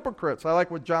full of hypocrites. I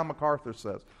like what John MacArthur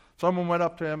says. Someone went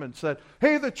up to him and said,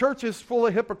 hey, the church is full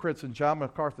of hypocrites. And John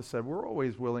MacArthur said, we're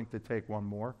always willing to take one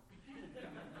more.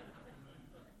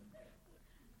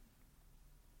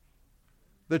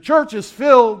 The church is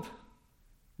filled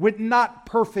with not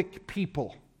perfect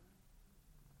people.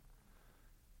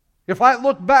 If I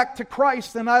look back to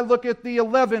Christ and I look at the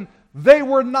 11, they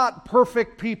were not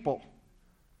perfect people.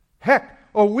 Heck,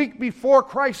 a week before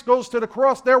Christ goes to the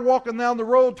cross, they're walking down the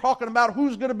road talking about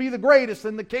who's going to be the greatest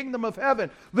in the kingdom of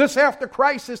heaven. This after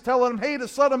Christ is telling them, hey, the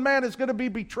Son of Man is going to be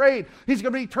betrayed. He's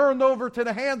going to be turned over to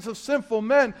the hands of sinful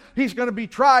men. He's going to be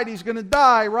tried. He's going to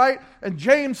die, right? And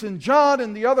James and John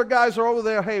and the other guys are over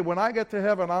there. Hey, when I get to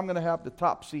heaven, I'm going to have the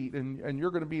top seat, and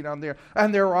you're going to be down there.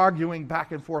 And they're arguing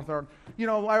back and forth. You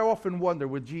know, I often wonder,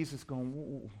 with Jesus going,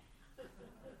 whoa,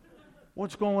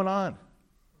 what's going on?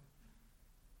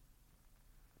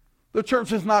 The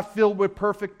church is not filled with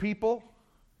perfect people.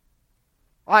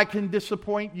 I can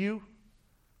disappoint you.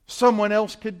 Someone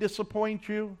else could disappoint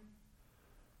you.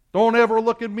 Don't ever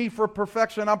look at me for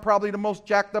perfection. I'm probably the most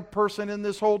jacked up person in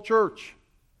this whole church.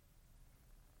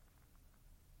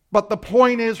 But the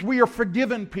point is, we are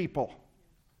forgiven people.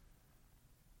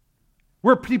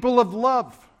 We're people of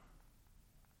love.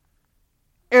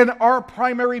 And our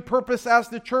primary purpose as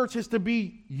the church is to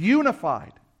be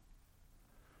unified,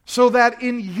 so that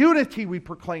in unity we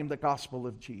proclaim the gospel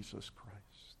of Jesus Christ.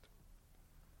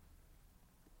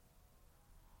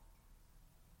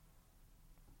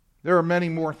 There are many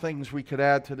more things we could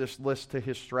add to this list, to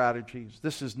his strategies.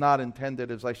 This is not intended,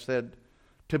 as I said,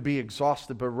 to be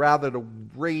exhaustive, but rather to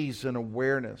raise an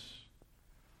awareness.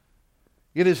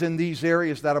 It is in these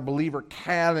areas that a believer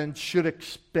can and should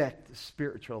expect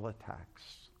spiritual attacks,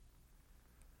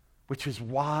 which is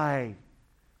why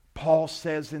Paul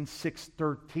says in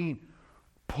 6:13,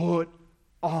 put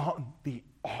on the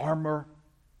armor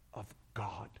of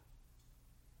God.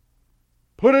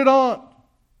 Put it on.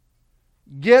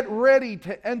 Get ready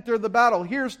to enter the battle.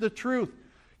 Here's the truth.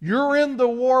 You're in the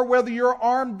war whether you're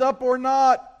armed up or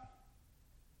not.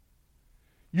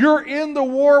 You're in the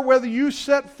war whether you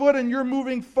set foot and you're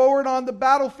moving forward on the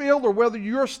battlefield or whether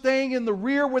you're staying in the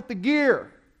rear with the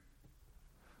gear.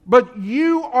 But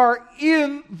you are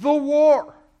in the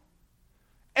war.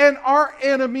 And our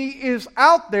enemy is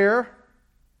out there.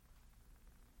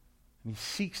 And he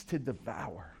seeks to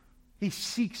devour. He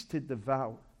seeks to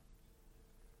devour.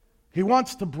 He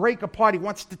wants to break apart. He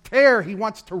wants to tear. He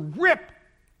wants to rip.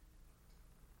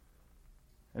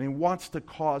 And he wants to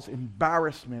cause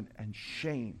embarrassment and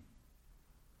shame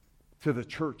to the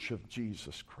church of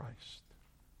Jesus Christ.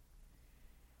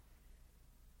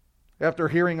 After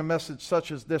hearing a message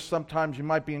such as this, sometimes you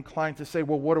might be inclined to say,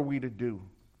 well, what are we to do?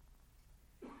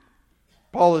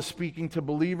 Paul is speaking to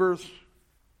believers,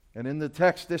 and in the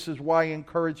text, this is why he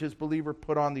encourages believers,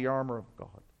 put on the armor of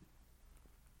God.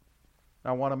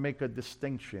 Now, I want to make a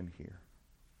distinction here.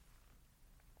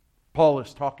 Paul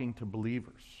is talking to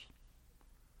believers.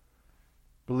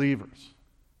 Believers.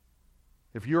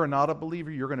 If you're not a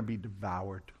believer, you're going to be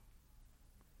devoured.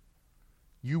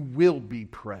 You will be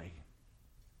prey.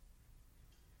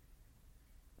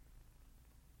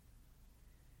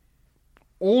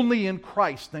 Only in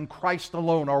Christ and Christ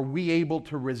alone are we able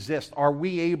to resist. Are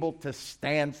we able to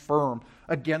stand firm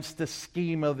against the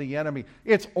scheme of the enemy?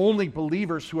 It's only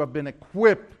believers who have been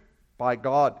equipped by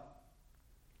God.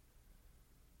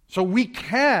 So we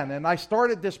can, and I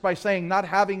started this by saying not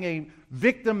having a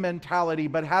victim mentality,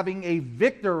 but having a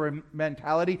victor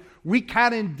mentality, we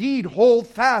can indeed hold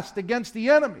fast against the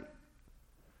enemy.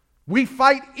 We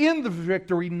fight in the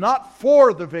victory, not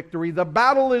for the victory. The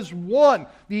battle is won.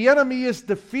 The enemy is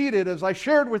defeated. As I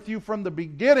shared with you from the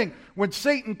beginning, when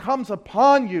Satan comes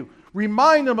upon you,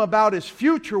 remind him about his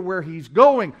future, where he's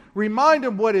going. Remind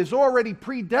him what is already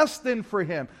predestined for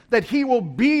him, that he will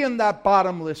be in that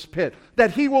bottomless pit,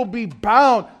 that he will be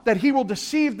bound, that he will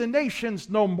deceive the nations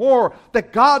no more,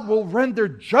 that God will render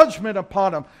judgment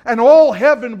upon him, and all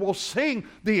heaven will sing,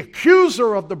 the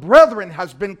accuser of the brethren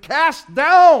has been cast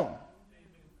down.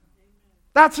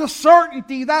 That's a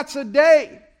certainty. That's a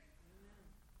day.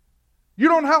 You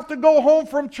don't have to go home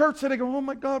from church today and go, oh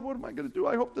my God, what am I going to do?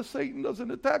 I hope the Satan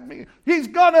doesn't attack me. He's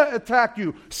going to attack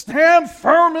you. Stand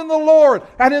firm in the Lord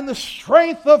and in the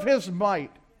strength of His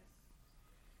might.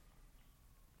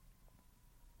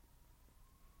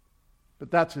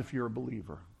 But that's if you're a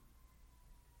believer.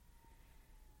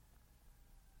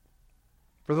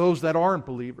 For those that aren't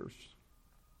believers,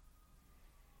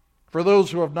 for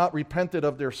those who have not repented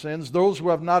of their sins, those who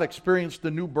have not experienced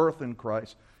the new birth in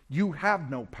Christ, you have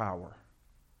no power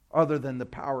other than the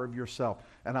power of yourself.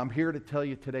 And I'm here to tell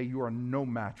you today, you are no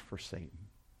match for Satan.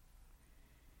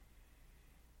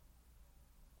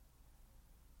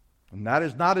 And that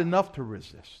is not enough to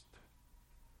resist.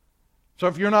 So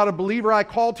if you're not a believer, I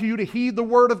call to you to heed the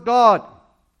word of God.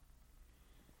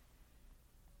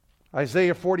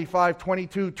 Isaiah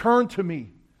 45:22, turn to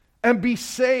me and be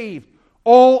saved,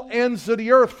 all ends of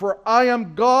the earth, for I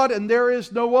am God and there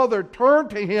is no other. Turn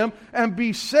to Him and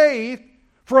be saved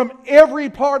from every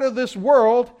part of this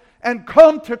world, and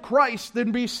come to Christ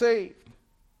and be saved.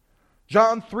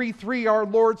 John 3:3, our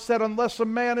Lord said, unless a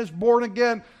man is born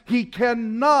again, he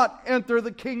cannot enter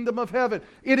the kingdom of heaven.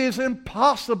 It is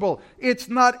impossible.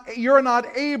 You're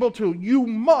not able to. You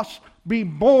must be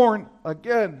born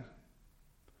again.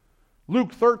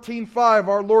 Luke 13:5,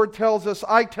 our Lord tells us,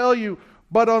 I tell you,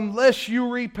 but unless you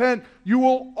repent, you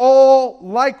will all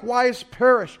likewise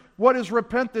perish. What is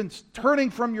repentance? Turning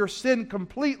from your sin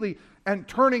completely and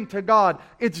turning to God.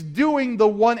 It's doing the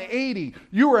 180.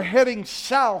 You were heading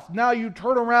south. Now you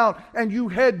turn around and you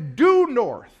head due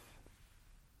north.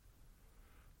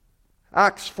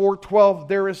 Acts 4:12,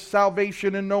 there is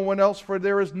salvation in no one else, for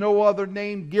there is no other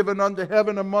name given unto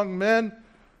heaven among men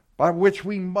by which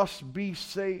we must be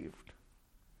saved.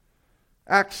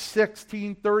 Acts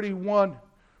 16:31,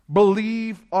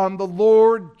 believe on the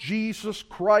Lord Jesus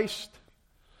Christ,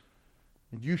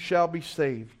 and you shall be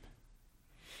saved.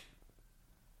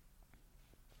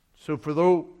 So for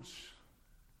those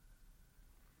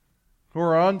who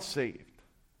are unsaved,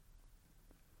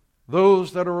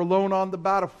 those that are alone on the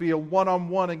battlefield,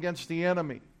 one-on-one against the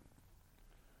enemy,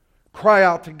 cry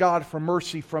out to God for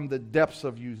mercy from the depths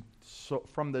of you,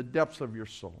 from the depths of your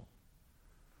soul.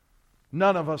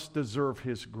 None of us deserve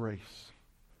His grace.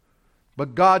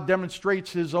 But God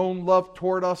demonstrates His own love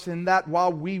toward us in that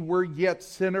while we were yet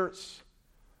sinners,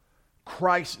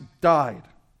 Christ died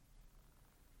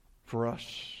for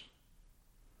us.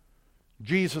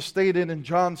 Jesus stated in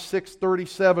John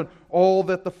 6:37, all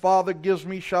that the Father gives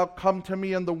me shall come to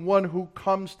me, and the one who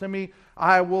comes to me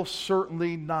I will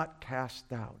certainly not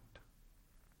cast out.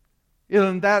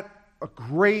 Isn't that a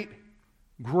great,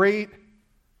 great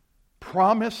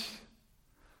promise?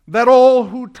 That all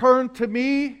who turn to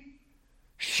me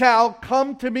shall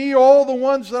come to me, all the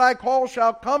ones that I call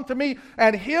shall come to me,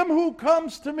 and him who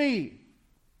comes to me,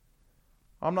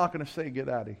 I'm not going to say get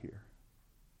out of here.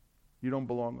 You don't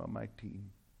belong on my team.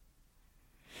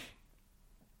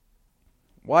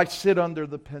 Why sit under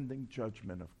the pending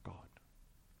judgment of God?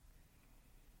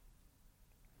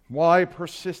 Why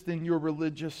persist in your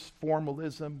religious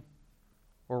formalism,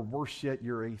 or worse yet,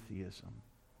 your atheism?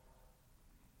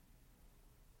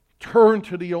 Turn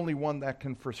to the only one that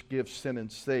can forgive sin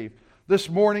and save. This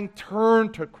morning,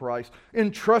 turn to Christ.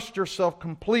 Entrust yourself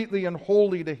completely and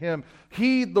wholly to Him.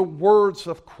 Heed the words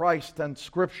of Christ and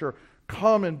Scripture.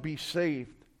 Come and be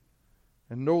saved,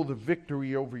 and know the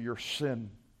victory over your sin,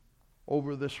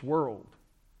 over this world,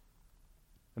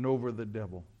 and over the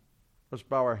devil. Let's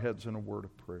bow our heads in a word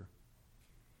of prayer.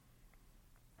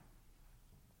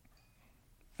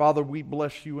 Father, we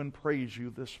bless you and praise you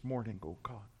this morning, O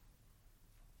God.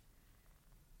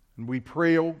 And we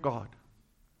pray, O God,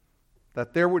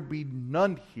 that there would be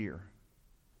none here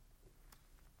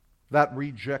that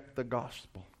reject the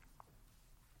gospel.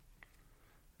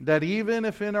 That even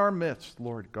if in our midst,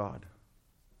 Lord God,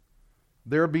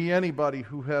 there be anybody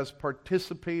who has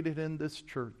participated in this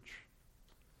church,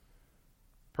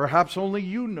 perhaps only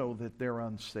you know that they're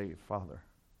unsaved, Father.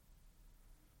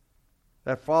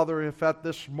 That, Father, if at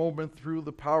this moment through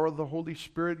the power of the Holy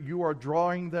Spirit you are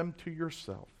drawing them to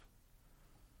yourself,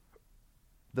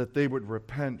 that they would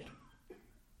repent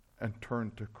and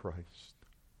turn to Christ.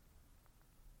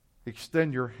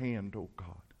 Extend your hand, O God,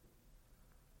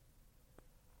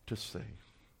 to save.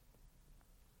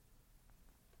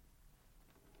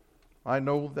 I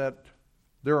know that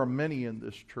there are many in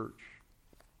this church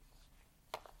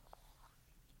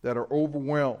that are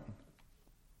overwhelmed.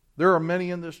 There are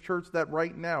many in this church that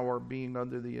right now are being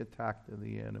under the attack of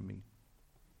the enemy.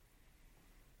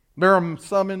 There are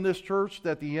some in this church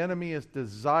that the enemy has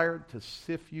desired to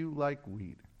sift you like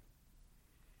wheat.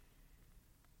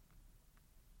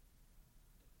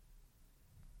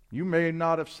 You may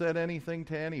not have said anything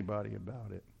to anybody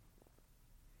about it,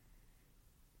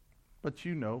 but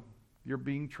you know you're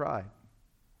being tried.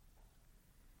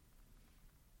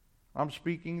 I'm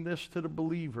speaking this to the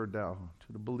believer now,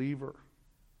 to the believer.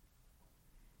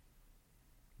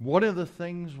 One of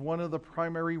the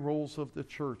primary roles of the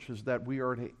church is that we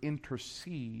are to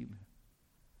intercede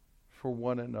for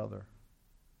one another.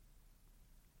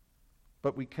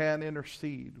 But we can't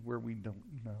intercede where we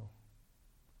don't know.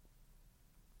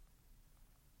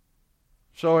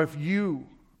 So if you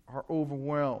are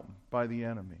overwhelmed by the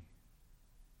enemy,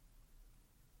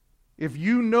 if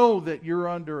you know that you're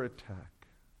under attack,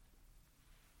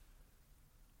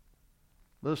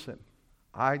 listen,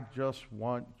 I just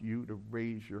want you to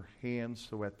raise your hands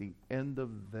so at the end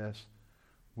of this,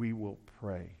 we will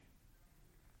pray.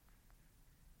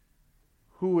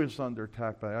 Who is under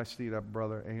attack by? I see that,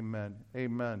 brother. Amen.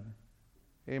 Amen.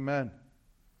 Amen.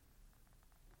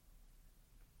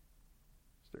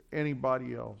 Is there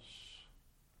anybody else?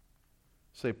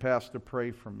 Say, Pastor,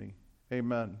 pray for me.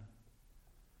 Amen.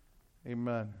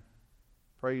 Amen.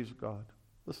 Praise God.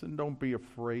 Listen, don't be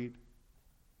afraid.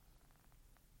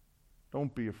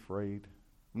 Don't be afraid.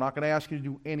 I'm not going to ask you to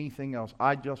do anything else.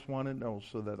 I just want to know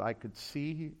so that I could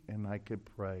see and I could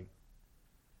pray.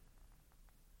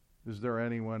 Is there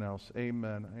anyone else?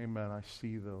 Amen. Amen. I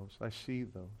see those. I see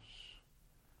those.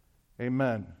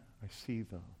 Amen. I see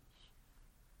those.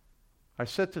 I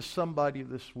said to somebody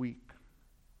this week,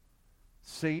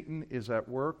 Satan is at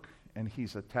work and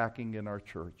he's attacking in our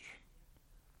church.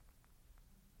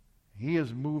 He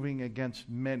is moving against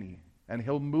many. And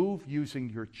he'll move using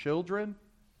your children.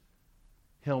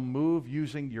 He'll move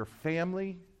using your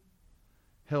family.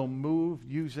 He'll move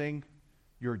using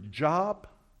your job.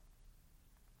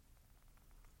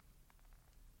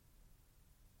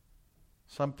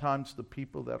 Sometimes the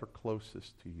people that are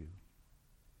closest to you.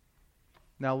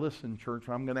 Now listen, church,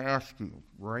 I'm going to ask you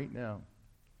right now.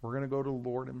 We're going to go to the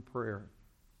Lord in prayer.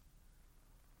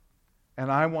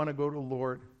 And I want to go to the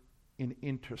Lord in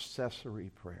intercessory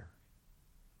prayer.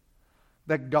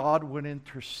 That God would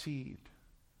intercede.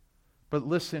 But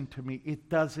listen to me, it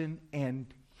doesn't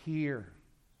end here.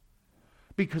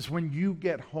 Because when you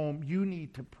get home, you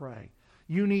need to pray.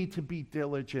 You need to be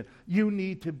diligent. You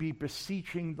need to be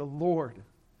beseeching the Lord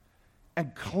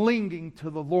and clinging to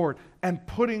the Lord and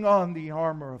putting on the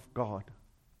armor of God.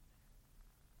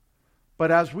 But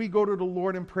as we go to the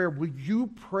Lord in prayer, will you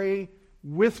pray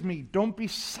with me? Don't be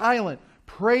silent.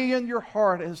 Pray in your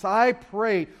heart as I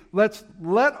pray. Let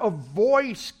a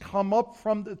voice come up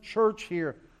from the church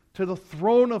here to the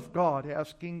throne of God,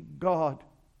 asking God,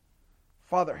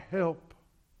 Father, help.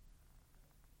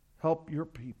 Help your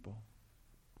people.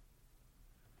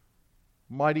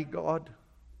 Mighty God,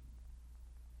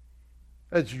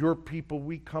 as your people,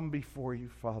 we come before you,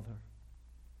 Father.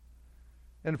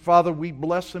 And Father, we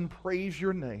bless and praise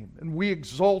your name, and we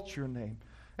exalt your name.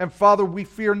 And Father, we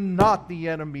fear not the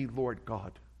enemy, Lord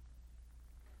God.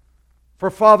 For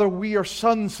Father, we are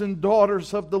sons and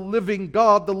daughters of the living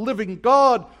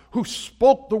God who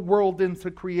spoke the world into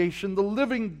creation, the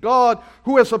living God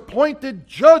who has appointed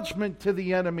judgment to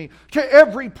the enemy, to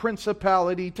every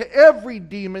principality, to every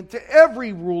demon, to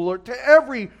every ruler, to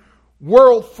every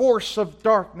world force of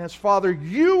darkness. Father,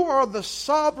 you are the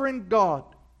sovereign God.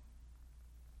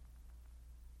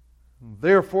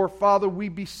 Therefore, Father, we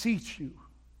beseech you.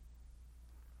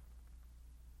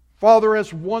 Father,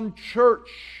 as one church,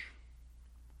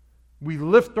 we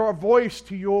lift our voice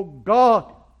to you, O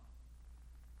God.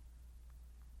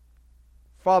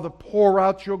 Father, pour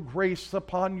out your grace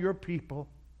upon your people.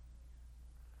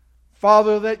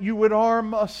 Father, that you would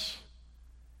arm us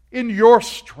in your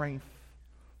strength,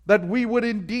 that we would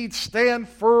indeed stand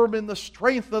firm in the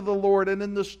strength of the Lord and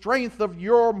in the strength of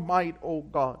your might, O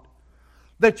God.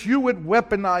 That you would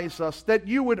weaponize us, that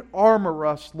you would armor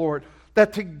us, Lord,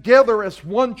 that together as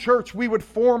one church we would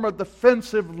form a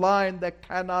defensive line that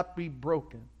cannot be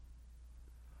broken.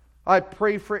 I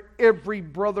pray for every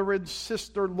brother and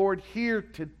sister, Lord, here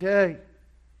today,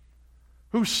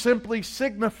 who simply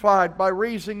signified by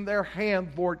raising their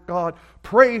hand, Lord God,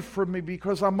 pray for me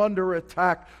because I'm under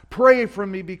attack. Pray for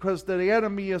me because the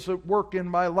enemy is at work in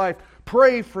my life.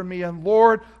 Pray for me. And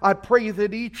Lord, I pray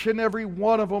that each and every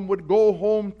one of them would go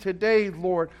home today,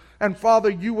 Lord. And Father,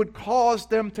 you would cause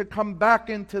them to come back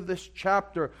into this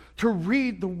chapter, to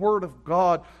read the Word of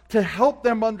God, to help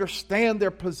them understand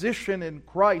their position in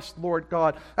Christ, Lord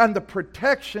God, and the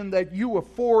protection that you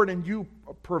afford and you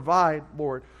provide,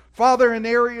 Lord. Father, in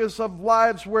areas of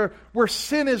lives where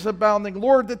sin is abounding,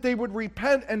 Lord, that they would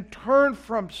repent and turn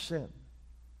from sin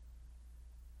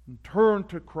and turn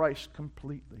to Christ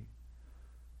completely.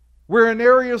 Where in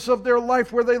areas of their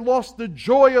life where they lost the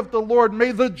joy of the Lord,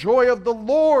 may the joy of the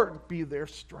Lord be their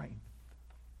strength.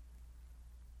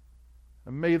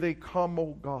 And may they come,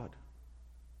 O God,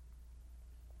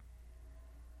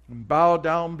 and bow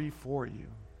down before you,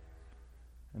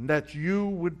 and that you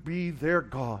would be their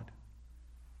God,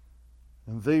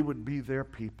 and they would be their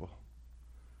people.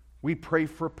 We pray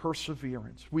for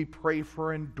perseverance. We pray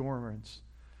for endurance.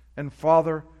 And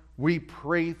Father, we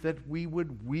pray that we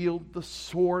would wield the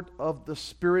sword of the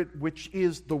Spirit, which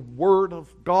is the Word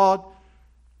of God,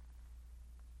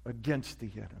 against the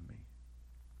enemy.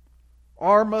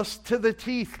 Arm us to the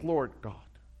teeth, Lord God,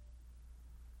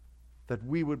 that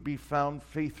we would be found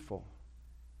faithful,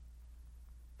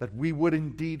 that we would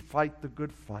indeed fight the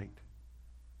good fight.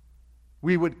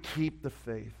 We would keep the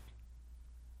faith,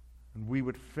 and we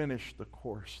would finish the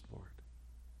course, Lord.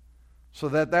 So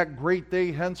that great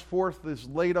day henceforth is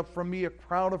laid up for me a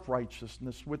crown of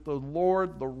righteousness, with the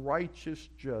Lord, the righteous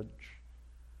judge,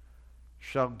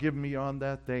 shall give me on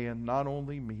that day, and not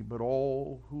only me, but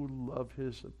all who love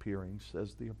his appearing,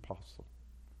 says the apostle.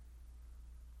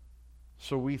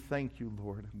 So we thank you,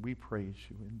 Lord, and we praise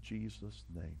you in Jesus'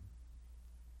 name.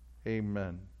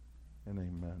 Amen and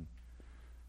amen.